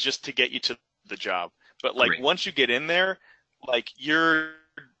job is just to get you to the job. But like Great. once you get in there, like you're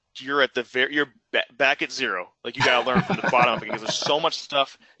at the back at zero. Like you gotta learn from the bottom up because there's so much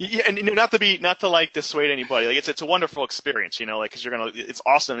stuff. Yeah, and not to like dissuade anybody. Like it's a wonderful experience, like because it's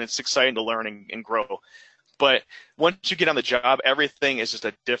awesome and it's exciting to learn and grow. But once you get on the job, everything is just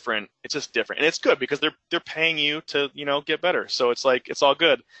it's just different. And it's good because they're paying you to, get better. So it's like it's all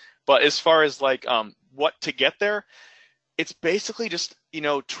good. But as far as like what to get there, it's basically just,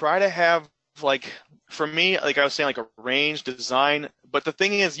 try to have like for me, like I was saying, like a range design. But the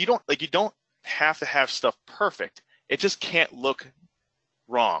thing is you don't have to have stuff perfect. It just can't look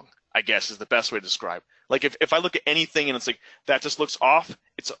wrong, I guess is the best way to describe. Like if I look at anything and it's like that just looks off,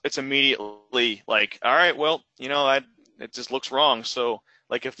 it's immediately like, all right, well, it just looks wrong. So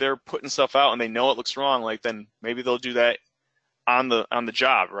like if they're putting stuff out and they know it looks wrong, like then maybe they'll do that on the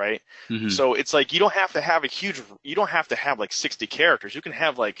job, right? Hmm. So it's like you don't have to have like 60 characters. You can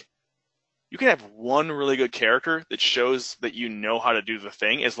have one really good character that shows that you know how to do the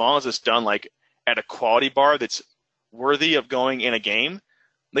thing as long as it's done like at a quality bar that's worthy of going in a game.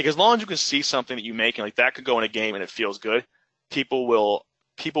 Like as long as you can see something that you make and like that could go in a game and it feels good, people will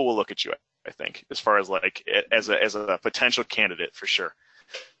look at you, I think, as far as like as a potential candidate for sure.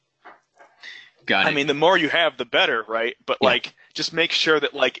 Got I it. mean, the more you have, the better, right? But Yeah. like, just make sure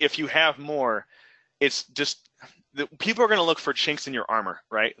that like if you have more, it's just people are going to look for chinks in your armor,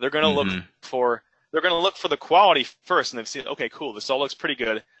 right? They're going to look Hmm. for they're going to look for the quality first, and they've seen, okay, cool, this all looks pretty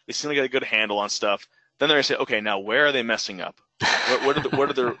good. They seem to get a good handle on stuff. Then they're going to say, okay, now where are they messing up? What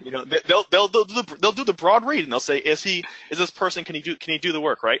are the, you know, they'll do the broad read, and they'll say, is this person, can he do the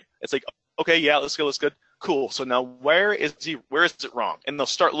work, right? It's like, okay, yeah, let's go, good. Cool. So now where is it wrong? And they'll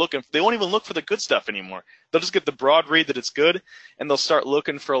start looking. They won't even look for the good stuff anymore. They'll just get the broad read that it's good, and they'll start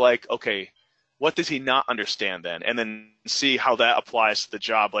looking for, like, okay, what does he not understand then? And then see how that applies to the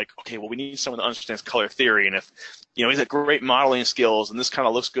job. Like, okay, well, we need someone that understands color theory, and if, you know, he's got great modeling skills, and this kind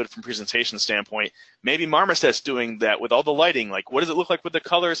of looks good from a presentation standpoint, maybe Marmoset's doing that with all the lighting. Like, what does it look like with the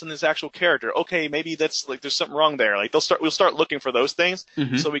colors in this actual character? Okay, maybe that's, like, there's something wrong there. Like, we'll start looking for those things,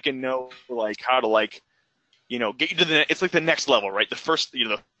 so we can know, like, how to, like, you know, get you to it's like the next level, right? The first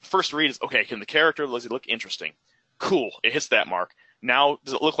read is, okay, can the character, does it look interesting? Cool, it hits that mark. Now,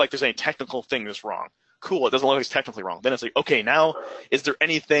 does it look like there's any technical thing that's wrong? Cool, it doesn't look like it's technically wrong. Then it's like, okay, now, is there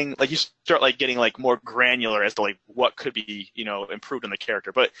anything, like, you start, like, getting, like, more granular as to, like, what could be, you know, improved in the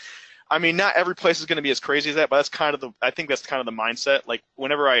character. But, I mean, not every place is going to be as crazy as that, but I think that's kind of the mindset. Like,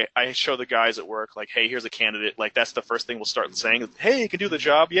 whenever I show the guys at work, like, hey, here's a candidate, like, that's the first thing we'll start saying, hey, you can do the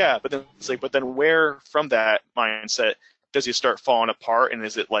job, yeah. But then it's like, but then where from that mindset does he start falling apart, and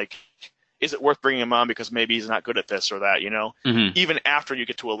is it worth bringing him on because maybe he's not good at this or that, you know? Even after you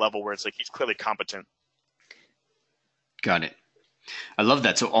get to a level where it's like he's clearly competent. Got it. I love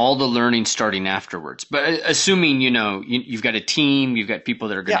that. So all the learning starting afterwards, but assuming, you know, you've got a team, you've got people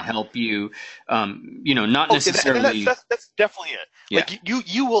that are going to help you, you know, not necessarily. That's definitely it. Yeah. Like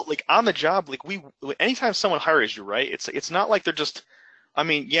you will, like, on the job, like, anytime someone hires you, right? It's not like they're just, I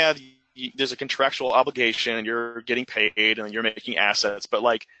mean, yeah, there's a contractual obligation and you're getting paid and you're making assets, but,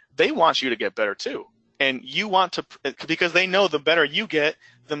 like, they want you to get better too. And you want to, because they know the better you get,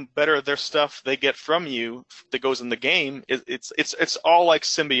 the better their stuff they get from you that goes in the game. It's all, like,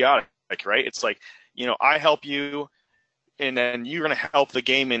 symbiotic, right? It's like, you know, I help you, and then you're going to help the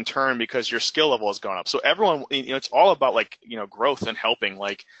game in turn because your skill level has gone up. So everyone, you know, it's all about, like, you know, growth and helping.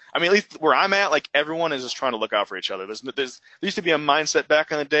 Like, I mean, at least where I'm at, like, everyone is just trying to look out for each other. There used to be a mindset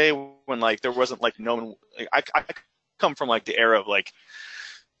back in the day when, like, there wasn't, like, no one, like, I come from, like, the era of, like,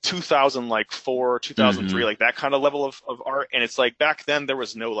 2004, 2003, like, that kind of level of art. And it's like, back then there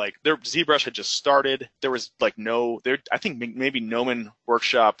was no, like, ZBrush had just started. There was, like, I think maybe Gnomon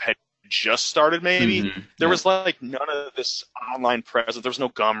Workshop had just started, maybe. There was, like, none of this online presence. There was no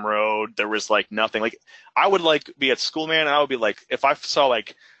Gumroad. There was, like, nothing. Like, I would, like, be at school, man, and I would be like, if I saw,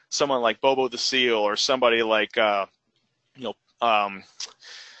 like, someone like Bobo the Seal or somebody like, you know,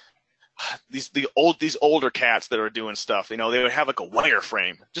 these older cats that are doing stuff, you know, they would have, like, a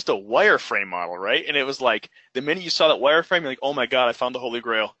wireframe, just a wireframe model, right? And it was like, the minute you saw that wireframe, you're like, oh my god, I found the holy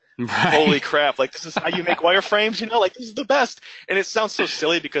grail. Right. Holy crap, like, this is how you make wireframes, you know, like, this is the best. And it sounds so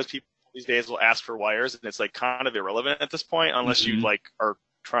silly because people these days will ask for wires, and it's, like, kind of irrelevant at this point unless you, like, are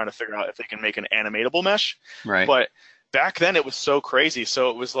trying to figure out if they can make an animatable mesh. Right. But back then it was so crazy. So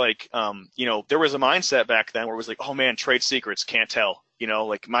it was like, you know, there was a mindset back then where it was like, oh man, trade secrets, can't tell, you know,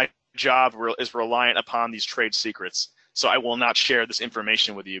 like, my job is reliant upon these trade secrets, so I will not share this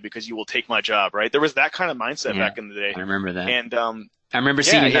information with you because you will take my job, right? There was that kind of mindset back in the day. I remember that. And I remember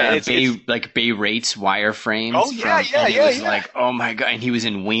seeing Bay Rates wireframes. Oh yeah, it was like, oh my god! And he was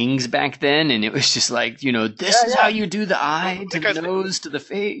in Wings back then, and it was just like, you know, this is how you do the eye to the nose to the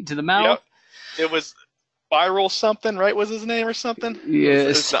face to the mouth. Yep. It was Spiral something, right? Was his name or something? Yeah,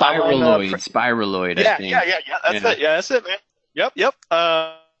 Spiraloid. I think. Yeah. That's it. Yeah, that's it, man. Yep.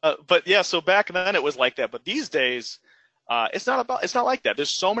 But yeah, so back then it was like that. But these days, it's not like that.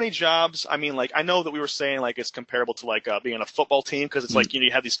 There's so many jobs. I mean, like, I know that we were saying, like, it's comparable to, like, being on a football team because it's like, you know,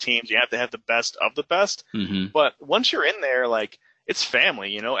 you have these teams, you have to have the best of the best. But once you're in there, like, it's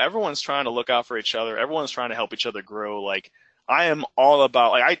family. You know, everyone's trying to look out for each other. Everyone's trying to help each other grow. Like, I am all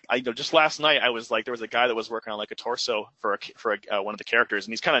about, like, I you know, just last night I was like, there was a guy that was working on, like, a torso for one of the characters,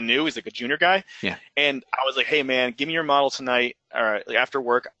 and he's kind of new. He's like a junior guy. Yeah. And I was like, hey man, give me your model tonight, or like, after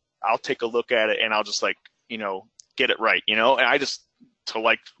work, I'll take a look at it and I'll just, like, you know, get it right, you know. And I just, till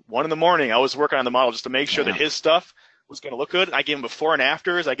like 1 a.m, I was working on the model just to make sure that his stuff was going to look good. I gave him before and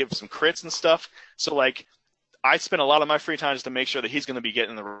afters. I gave him some crits and stuff. So, like, I spent a lot of my free time just to make sure that he's going to be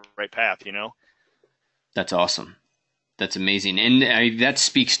getting the right path, you know. That's awesome. That's amazing. And that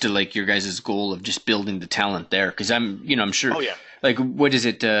speaks to, like, your guys' goal of just building the talent there. Because I'm sure. Oh, yeah. Like, what is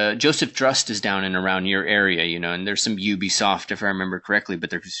it? Joseph Drust is down and around your area, you know, and there's some Ubisoft, if I remember correctly,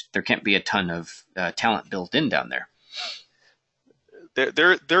 but there can't be a ton of talent built in down there.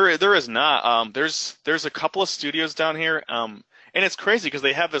 There is not. There's a couple of studios down here, and it's crazy because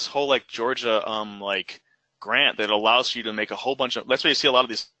they have this whole, like, Georgia like grant that allows you to make a whole bunch of. That's why you see a lot of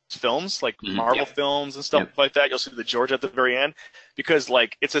these films, like Marvel Yep. films and stuff Yep. like that. You'll see the George at the very end, because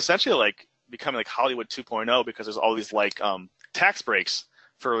like it's essentially like becoming like Hollywood 2.0, because there's all these like tax breaks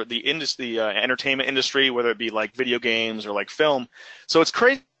for the industry, entertainment industry, whether it be like video games or like film. So it's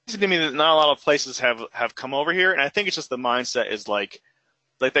crazy to me that not a lot of places have come over here, and I think it's just the mindset is like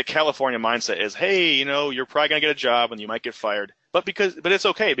that California mindset is, hey, you know, you're probably gonna get a job and you might get fired, but it's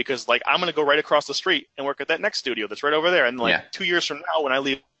okay, because like I'm gonna go right across the street and work at that next studio that's right over there, and like Yeah. 2 years from now when I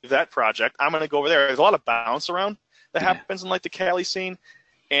leave that project, I'm gonna go over there. There's a lot of bounce around that Yeah. happens in like the Cali scene,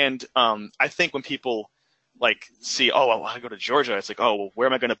 and I think when people like see, oh, well, I go to Georgia, it's like, oh, well, where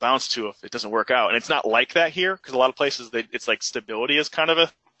am I going to bounce to if it doesn't work out? And it's not like that here, because a lot of places it's like stability is kind of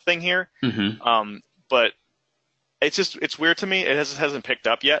a thing here. But it's weird to me. It hasn't picked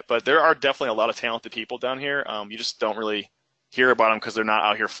up yet, but there are definitely a lot of talented people down here. You just don't really hear about them because they're not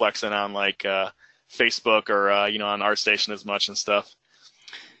out here flexing on like Facebook or you know, on ArtStation as much and stuff.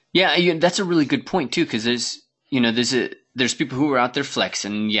 Yeah, that's a really good point too, because there's people who are out there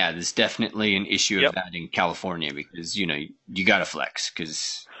flexing. Yeah, there's definitely an issue of that in California, because you got to flex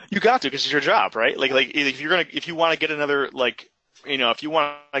because you got to, because it's your job, right? Like if you want to get another, like, you know, if you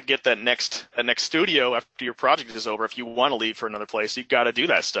want to get that next studio after your project is over, if you want to leave for another place, you got to do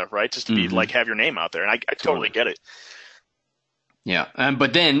that stuff, right? Just to be like have your name out there, and I totally get it. Yeah,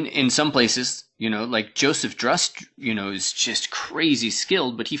 but then in some places, like Joseph Drust, is just crazy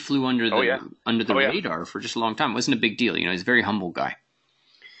skilled, but he flew under the radar for just a long time. It wasn't a big deal. He's a very humble guy.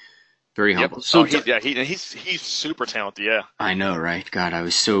 Very humble. Yep. So he's super talented. Yeah. I know, right? God, I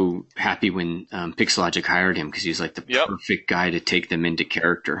was so happy when Pixelogic hired him, because he's like the perfect guy to take them into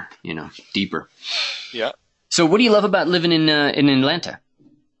character, deeper. Yeah. So what do you love about living in Atlanta?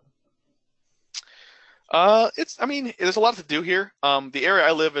 There's a lot to do here. The area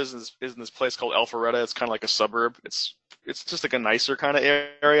I live is in this place called Alpharetta. It's kind of like a suburb. It's just like a nicer kind of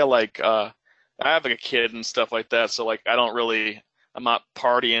area. Like, I have like a kid and stuff like that. So like, I'm not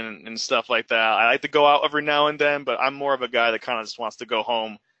partying and stuff like that. I like to go out every now and then, but I'm more of a guy that kind of just wants to go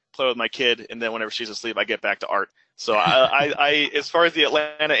home, play with my kid, and then whenever she's asleep, I get back to art. So I as far as the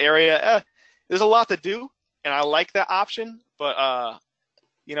Atlanta area, there's a lot to do, and I like that option. But I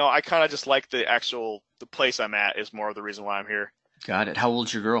kind of just like the place I'm at is more of the reason why I'm here. Got it. How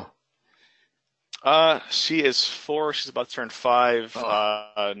old's your girl? She is 4. She's about to turn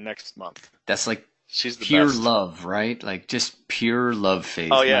 5 next month. That's like she's the pure best. love, right? Like just pure love phase.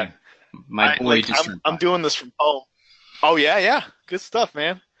 Oh yeah. My boy I'm doing this from home. Oh yeah. Good stuff,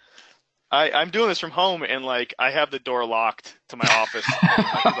 man. I'm doing this from home, and like I have the door locked to my office.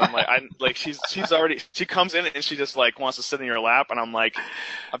 I'm like she comes in and she just like wants to sit in your lap, and I'm like,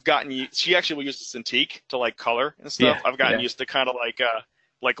 I've gotten you. She actually will use the Cintiq to like color and stuff. Yeah, I've gotten used to kind of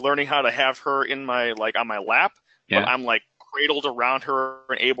like learning how to have her in my on my lap, but I'm like cradled around her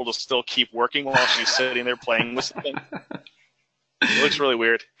and able to still keep working while she's sitting there playing with something. It looks really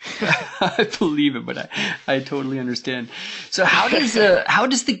weird. I believe it, but I totally understand. So how does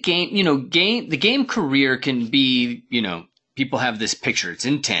the game career can be, people have this picture, it's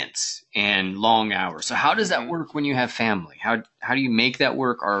intense and long hours. So how does that work when you have family? How do you make that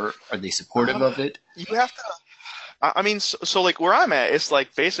work? Are they supportive of it? You have to. So like where I'm at, it's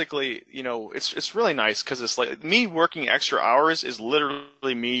like basically, it's really nice, because it's like me working extra hours is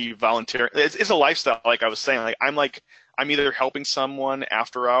literally me volunteering. It's a lifestyle, like I was saying. Like I'm either helping someone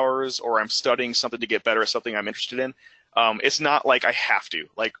after hours, or I'm studying something to get better at something I'm interested in. It's not like I have to.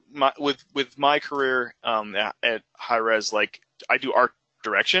 Like with my career at Hi-Rez, like I do art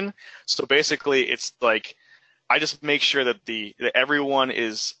direction. So basically, it's like I just make sure that that everyone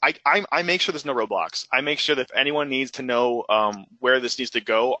is. I make sure there's no roadblocks. I make sure that if anyone needs to know where this needs to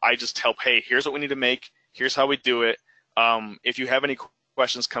go, I just help. Hey, here's what we need to make. Here's how we do it. If you have any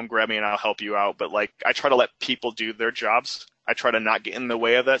questions, come grab me and I'll help you out. But like, I try to let people do their jobs. I try to not get in the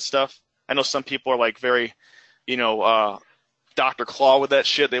way of that stuff. I know some people are like very, Dr. Claw with that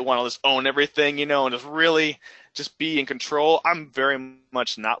shit. They want to just own everything, and just really just be in control. I'm very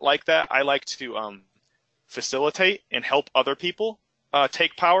much not like that. I like to facilitate and help other people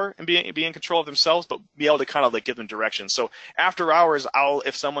take power and be in control of themselves, but be able to kind of like give them direction. So after hours,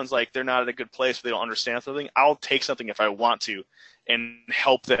 if someone's like they're not in a good place, or they don't understand something, I'll take something if I want to and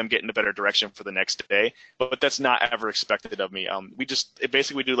help them get in a better direction for the next day. But that's not ever expected of me. We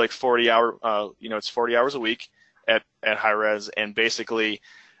do like 40 it's 40 hours a week at Hi-Rez, and basically,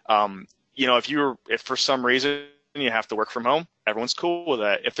 if for some reason you have to work from home, everyone's cool with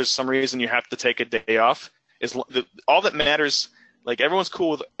that. If there's some reason you have to take a day off, all that matters. Like, everyone's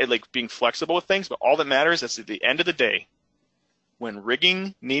cool with it, like being flexible with things, but all that matters is at the end of the day, when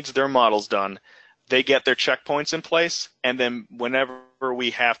rigging needs their models done, they get their checkpoints in place, and then whenever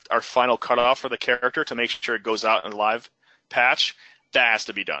we have our final cutoff for the character to make sure it goes out in a live patch, that has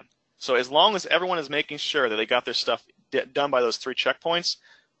to be done. So as long as everyone is making sure that they got their stuff done by those 3 checkpoints,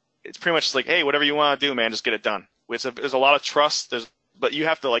 it's pretty much like, hey, whatever you want to do, man, just get it done. There's a lot of trust, but you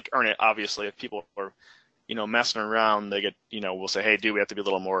have to like earn it, obviously. If people are, messing around, they get, we'll say, hey, dude, we have to be a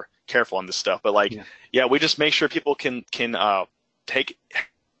little more careful on this stuff. But like, yeah, we just make sure people can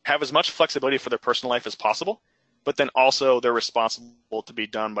have as much flexibility for their personal life as possible, but then also they're responsible to be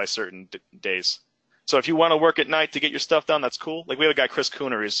done by certain days. So if you want to work at night to get your stuff done, that's cool. Like we have a guy, Chris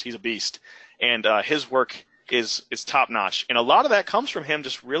Cooner, he's a beast, and his work is top notch, and a lot of that comes from him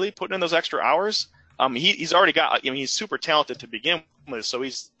just really putting in those extra hours. He's already got, he's super talented to begin with, so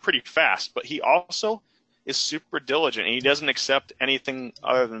he's pretty fast, but he also is super diligent, and he doesn't accept anything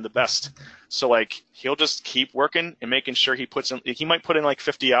other than the best. So like he'll just keep working and making sure he might put in like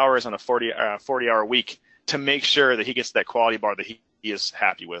 50 hours on a 40-hour week to make sure that he gets that quality bar that he is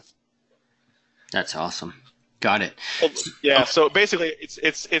happy with. That's awesome. Got it. Yeah. So basically,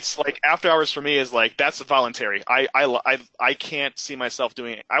 it's like after hours for me is like that's voluntary. I can't see myself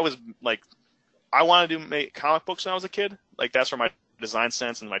doing it. I wanted to make comic books when I was a kid. Like that's where my design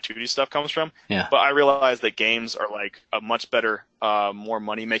sense and my 2D stuff comes from. Yeah. But I realized that games are like a much better, more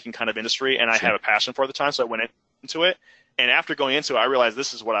money making kind of industry, and I had a passion for it at the time, so I went into it. And after going into it, I realized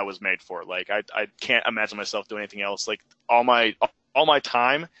this is what I was made for. Like I can't imagine myself doing anything else. Like all my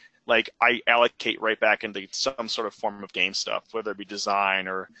time, like I allocate right back into some sort of form of game stuff, whether it be design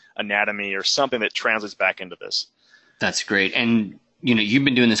or anatomy or something that translates back into this. That's great. And you've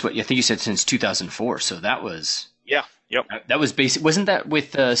been doing this, I think you said since 2004. So that was that was basic. Wasn't that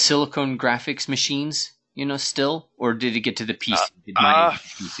with Silicon Graphics machines? Still, or did it get to the PC?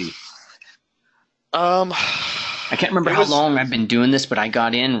 PC? I can't remember how long I've been doing this, but I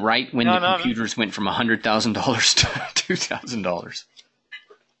got in right when the computers went from $100,000 to $2,000.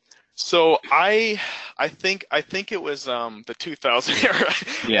 So I think it was the 2000 era.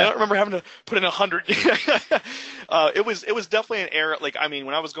 Yeah. I don't remember having to put in 100. It was definitely an era. Like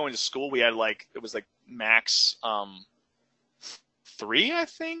when I was going to school, we had it was max 3, I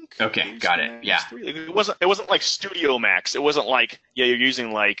think. Okay, got it. Yeah. 3. It wasn't like Studio Max. It wasn't like you're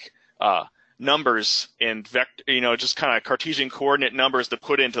using numbers and vector, just kind of Cartesian coordinate numbers to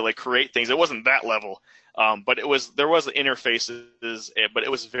put in to create things. It wasn't that level. But there was interfaces, but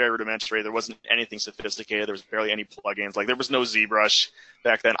it was very rudimentary. There wasn't anything sophisticated. There was barely any plugins. There was no ZBrush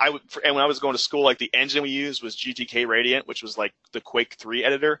back then. And when I was going to school, the engine we used was GTK Radiant, which was the Quake 3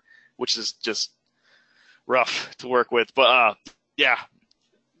 editor, which is just rough to work with. But yeah.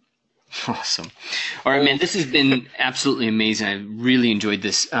 Awesome. All right, man. This has been absolutely amazing. I really enjoyed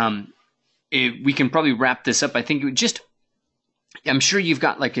this. We can probably wrap this up. I think I'm sure you've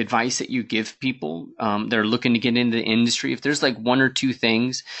got advice that you give people that are looking to get into the industry. If there's 1 or 2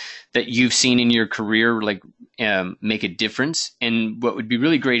 things that you've seen in your career make a difference, and what would be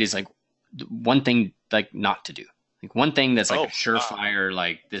really great is one thing not to do, one thing that's a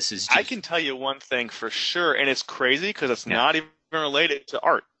surefire. This is. I can tell you one thing for sure, and it's crazy because it's not even related to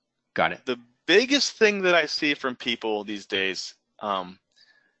art. Got it. The biggest thing that I see from people these days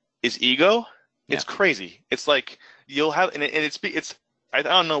is ego. Yeah. It's crazy. It's you'll have, and it's. I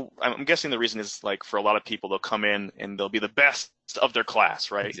don't know. I'm guessing the reason is for a lot of people, they'll come in and they'll be the best of their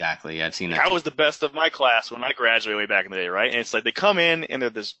class, right? Exactly. Yeah, I've seen that. I was the best of my class when I graduated way back in the day, right? And it's they come in and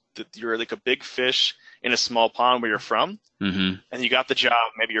you're a big fish in a small pond where you're from, mm-hmm. and you got the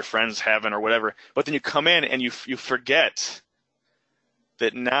job. Maybe your friends haven't or whatever. But then you come in and you forget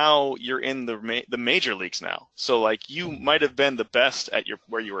that now you're in the major leagues now. So you might have been the best at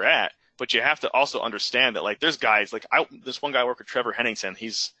where you were at. But you have to also understand that there's guys this one guy I work with, Trevor Henningsen.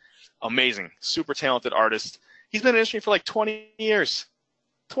 He's amazing, super talented artist. He's been in the industry for 20 years.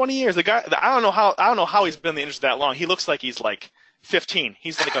 20 years. The guy, I don't know how he's been in the industry that long. He looks like he's 15.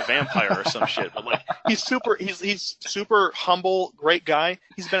 He's like a vampire or some shit. But he's super humble, great guy.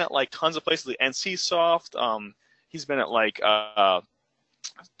 He's been at tons of places, like NCSoft. He's been at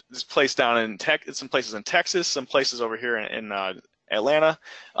this place down in some places in Texas, some places over here in Atlanta.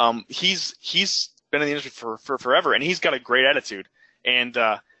 He's been in the industry for forever, and he's got a great attitude. And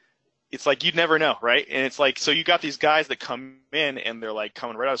it's you'd never know, right? And it's so you got these guys that come in and they're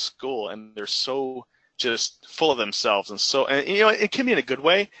coming right out of school, and they're so just full of themselves, and it can be in a good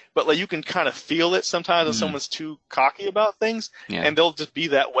way, but you can kind of feel it sometimes when someone's too cocky about things, and they'll just be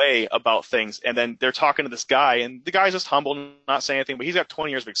that way about things. And then they're talking to this guy, and the guy's just humble, not saying anything, but he's got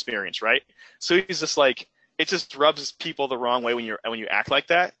 20 years of experience, right? So he's just it just rubs people the wrong way when you act like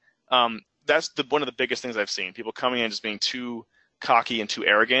that. That's one of the biggest things I've seen. People coming in just being too cocky and too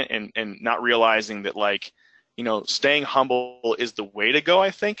arrogant, and not realizing that staying humble is the way to go,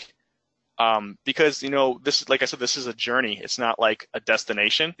 I think. Because this, like I said, this is a journey. It's not like a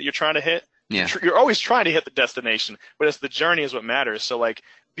destination that you're trying to hit. Yeah. You're always trying to hit the destination, but it's the journey is what matters. So like,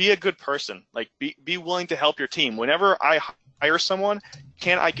 be a good person. Like, be willing to help your team. Whenever I hire someone,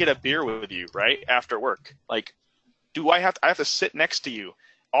 can I get a beer with you right after work? Like, I have to sit next to you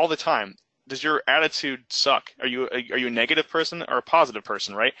all the time? Does your attitude suck? Are you a negative person or a positive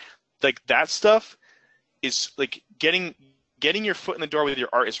person? Right? Like that stuff is like getting your foot in the door with your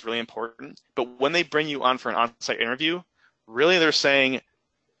art is really important. But when they bring you on for an on-site interview, really they're saying,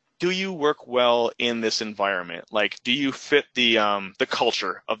 do you work well in this environment? Like, do you fit the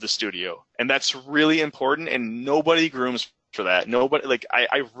culture of the studio? And that's really important, and nobody grooms for that. Nobody, like,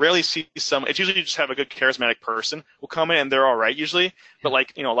 I rarely see some. It's usually you just have a good charismatic person will come in and they're all right usually. But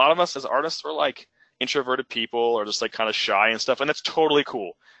like, a lot of us as artists are like introverted people or just like kind of shy and stuff, and that's totally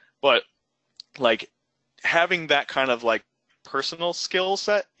cool. But like having that kind of like personal skill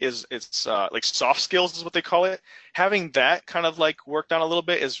set it's like soft skills is what they call it. Having that kind of like worked on a little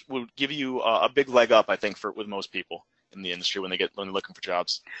bit would give you a big leg up, I think, with most people in the industry when they're looking for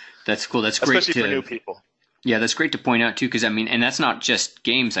jobs. That's cool. That's great, especially for new people. Yeah, that's great to point out too, because I mean, and that's not just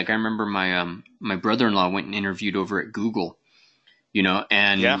games. Like I remember my brother-in-law went and interviewed over at Google,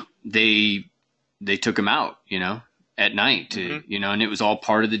 and yeah. they took him out, at night to, and it was all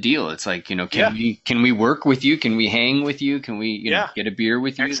part of the deal. It's like, can we work with you? Can we hang with you? Can we, get a beer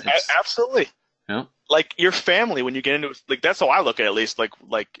with you? Absolutely. Yeah. Like your family, when you get into it, like that's how I look at it, at least. Like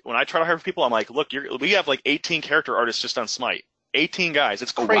when I try to hire people, I'm like, look, we have like 18 character artists just on Smite. 18 guys.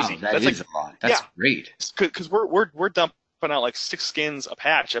 It's crazy. Oh, wow. That's a lot. That's great. Because we're dumping out like 6 skins a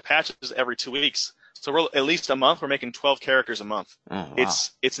patch. A patch is every 2 weeks. So we're at least a month. We're making 12 characters a month. Oh, wow.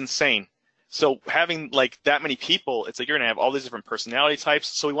 It's insane. So having like that many people, it's like you're gonna have all these different personality types.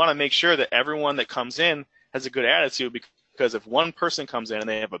 So we want to make sure that everyone that comes in has a good attitude, because if one person comes in and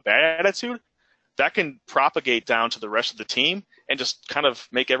they have a bad attitude, that can propagate down to the rest of the team and just kind of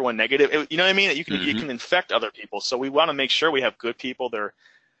make everyone negative. You know what I mean? You can infect other people. So we want to make sure we have good people. They're,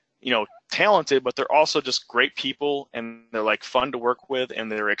 talented, but they're also just great people, and they're like fun to work with, and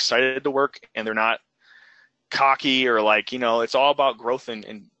they're excited to work, and they're not cocky or like, it's all about growth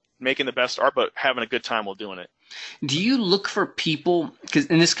and making the best art, but having a good time while doing it. Do you look for people,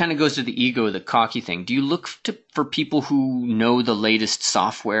 and this kind of goes to the ego, the cocky thing. Do you look for people who know the latest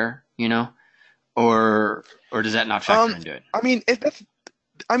software, or does that not factor into it? I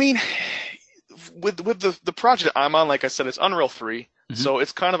mean, with the project I'm on, like I said, it's Unreal 3, so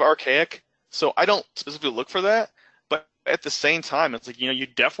it's kind of archaic. So I don't specifically look for that, but at the same time, it's like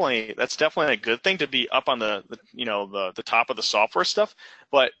that's definitely a good thing to be up on the top of the software stuff.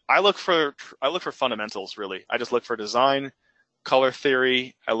 But I look for fundamentals, really. I just look for design, color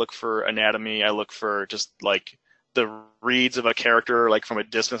theory. I look for anatomy. I look for just like the reads of a character, like from a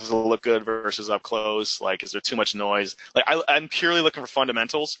distance, does it look good versus up close? Like, is there too much noise? Like, I'm purely looking for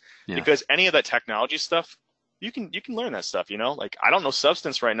fundamentals, because any of that technology stuff, you can learn that stuff. Like, I don't know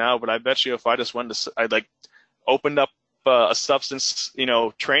Substance right now, but I bet you if I just I'd like opened up a Substance,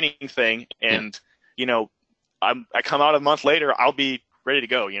 training thing, and I come out a month later, I'll be ready to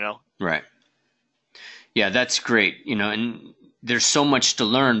go. Right. Yeah, that's great. And there's so much to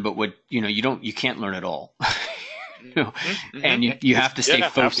learn, but what you can't learn it all. And you have to stay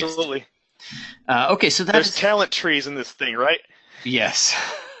focused. Absolutely. Okay, so there's talent trees in this thing, right? Yes.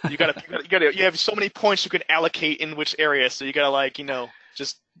 you have so many points you can allocate in which area, so you gotta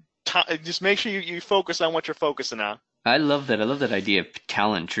just make sure you focus on what you're focusing on. I love that. I love that idea of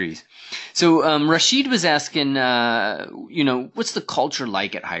talent trees. So Rashid was asking, what's the culture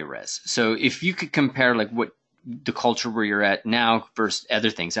like at Hi-Rez? So if you could compare like what the culture where you're at now versus other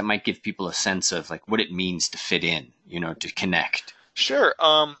things, that might give people a sense of like what it means to fit in, to connect. Sure.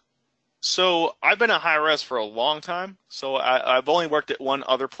 So I've been at Hi-Rez for a long time. So I've only worked at one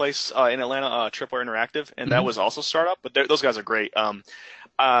other place in Atlanta, Tripwire Interactive, and that was also startup. But those guys are great.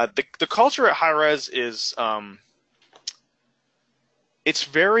 The culture at Hi-Rez is it's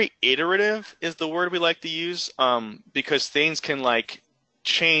very iterative, is the word we like to use, because things can like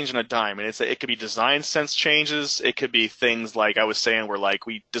change in a dime, and it could be design sense changes. It could be things like I was saying, where like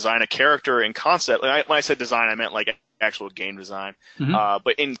we design a character in concept. When I said design, I meant like actual game design.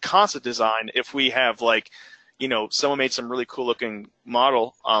 But in concept design, if we have like, someone made some really cool looking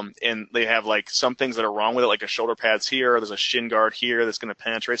model, and they have like some things that are wrong with it, like a shoulder pads here, or there's a shin guard here that's going to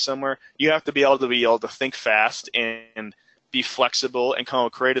penetrate somewhere. You have to be able to think fast and be flexible and come up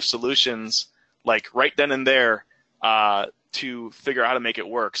with creative solutions like right then and there, to figure out how to make it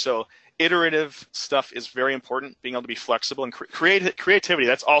work. So iterative stuff is very important. Being able to be flexible and creativity.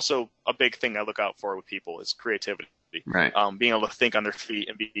 That's also a big thing I look out for with people is creativity. Right. Being able to think on their feet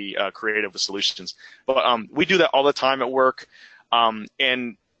and be creative with solutions. But we do that all the time at work.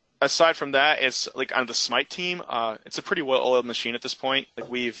 And aside from that, it's like on the Smite team, it's a pretty well-oiled machine at this point. Like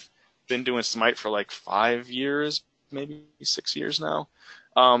we've been doing Smite for like 5 years, maybe 6 years now.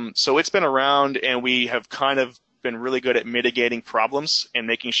 So it's been around, and we have kind of been really good at mitigating problems and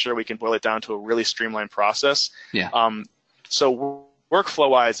making sure we can boil it down to a really streamlined process. Yeah. So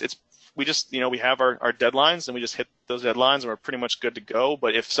workflow-wise, we just, we have our deadlines, and we just hit those deadlines, and we're pretty much good to go.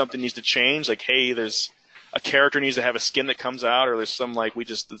 But if something needs to change, like, hey, there's a character needs to have a skin that comes out, or there's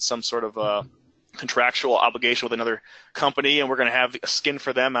some sort of contractual obligation with another company, and we're going to have a skin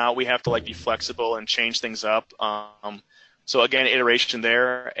for them out, we have to like be flexible and change things up. So again, iteration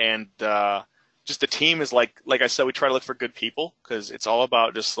there, and just the team is like I said, we try to look for good people because it's all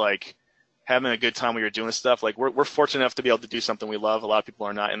about just like having a good time when you're doing stuff. Like we're fortunate enough to be able to do something we love. A lot of people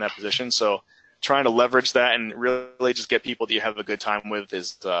are not in that position, so trying to leverage that and really just get people that you have a good time with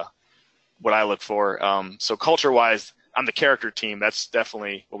is what I look for. So culture-wise, on the character team, that's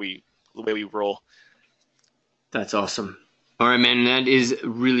definitely the way we roll. That's awesome. All right, man, that is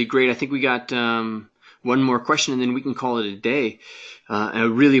really great. I think we got one more question, and then we can call it a day. I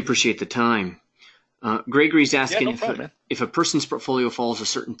really appreciate the time. Gregory's asking if a person's portfolio follows a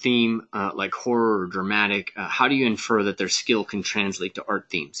certain theme, like horror or dramatic, how do you infer that their skill can translate to art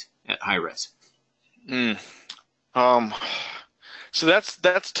themes at high-res? So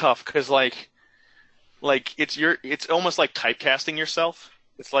that's tough because like it's almost like typecasting yourself.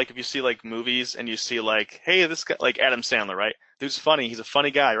 It's like if you see like movies and you see like, hey, this guy, like Adam Sandler, right? Dude's funny. He's a funny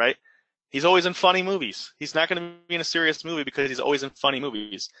guy, right? He's always in funny movies. He's not going to be in a serious movie because he's always in funny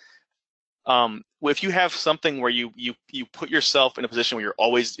movies. If you have something where you put yourself in a position where you're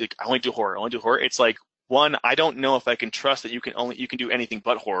always like, I only do horror. It's like, one, I don't know if I can trust that you can do anything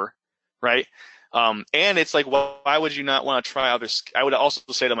but horror, right? And it's like, why would you not want to try others? I would also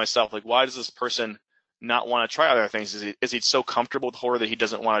say to myself, like, why does this person not want to try other things? Is he so comfortable with horror that he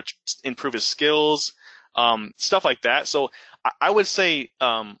doesn't want to improve his skills? Stuff like that. So I would say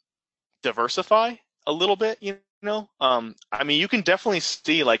diversify a little bit, I mean, you can definitely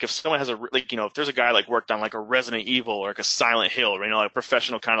see, like, if someone has if there's a guy, like, worked on, like, a Resident Evil or, like, a Silent Hill, like,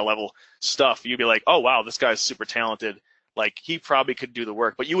 professional kind of level stuff, you'd be like, oh, wow, this guy's super talented. Like, he probably could do the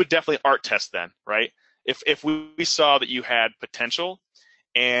work. But you would definitely art test then, right? If we saw that you had potential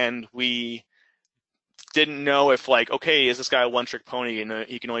and we didn't know if, like, okay, is this guy a one-trick pony and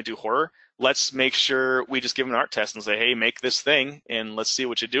he can only do horror? Let's make sure we just give him an art test and say, hey, make this thing, and let's see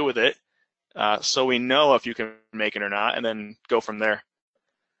what you do with it. So we know if you can make it or not, and then go from there.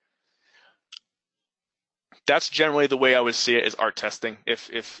 That's generally the way I would see it, is art testing.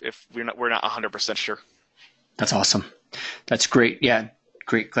 If we're not 100% sure. That's awesome. That's great. Yeah,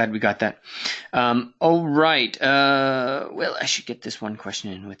 great. Glad we got that. All right. Well, I should get this one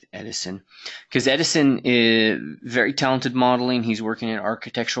question in with Edison, because Edison is very talented modeling. He's working at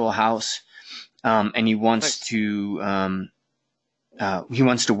Architectural House, and he wants to. He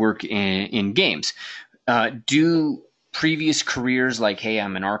wants to work in games. Do previous careers, like, hey,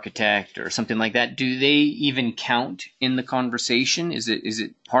 I'm an architect or something like that, do they even count in the conversation? Is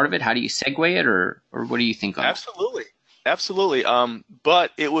it part of it? How do you segue it, or what do you think on Absolutely. Absolutely.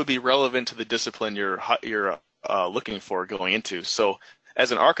 But it would be relevant to the discipline you're looking for going into. So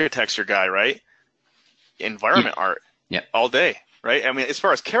as an architecture guy, right? Environment art. Yeah. All day. Right? I mean, as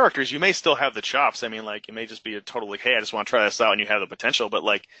far as characters, you may still have the chops. I mean, like, it may just be a total, like, hey, I just want to try this out, and you have the potential. But,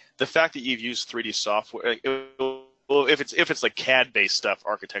 like, the fact that you've used 3D software, well, if it's like CAD-based stuff,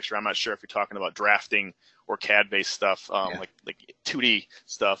 architecture, I'm not sure if you're talking about drafting or CAD-based stuff, like 2D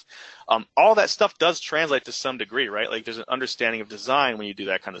stuff. All that stuff does translate to some degree, right? Like, there's an understanding of design when you do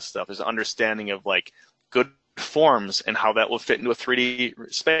that kind of stuff. There's an understanding of, like, good forms and how that will fit into a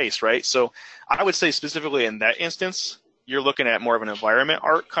 3D space, right? So I would say specifically in that instance, you're looking at more of an environment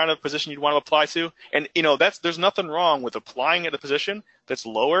art kind of position you'd want to apply to. And, there's nothing wrong with applying at a position that's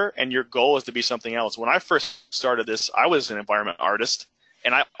lower and your goal is to be something else. When I first started this, I was an environment artist,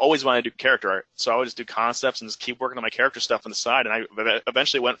 and I always wanted to do character art. So I would just do concepts and just keep working on my character stuff on the side. And I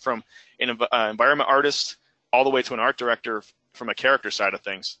eventually went from an environment artist all the way to an art director from a character side of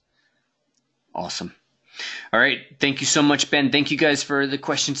things. Awesome. All right. Thank you so much, Ben. Thank you guys for the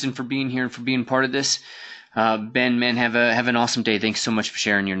questions and for being here and for being part of this. Ben, man, have an awesome day. Thanks so much for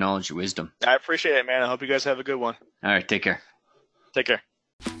sharing your knowledge, your wisdom. I appreciate it, man. I hope you guys have a good one. All right. Take care. Take care.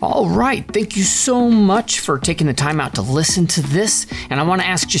 All right, thank you so much for taking the time out to listen to this. And I want to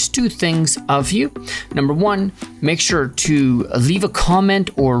ask just 2 things of you. Number 1, make sure to leave a comment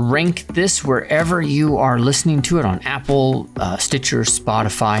or rank this wherever you are listening to it on Apple, Stitcher,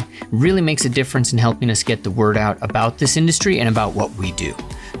 Spotify. It really makes a difference in helping us get the word out about this industry and about what we do.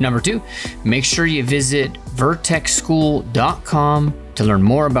 Number 2, make sure you visit vertexschool.com to learn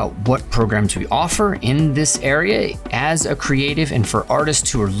more about what programs we offer in this area as a creative and for artists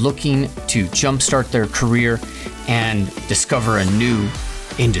who are looking to jumpstart their career and discover a new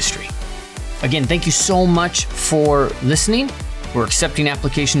industry. Again, thank you so much for listening. We're accepting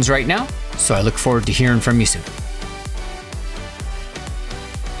applications right now, so I look forward to hearing from you soon.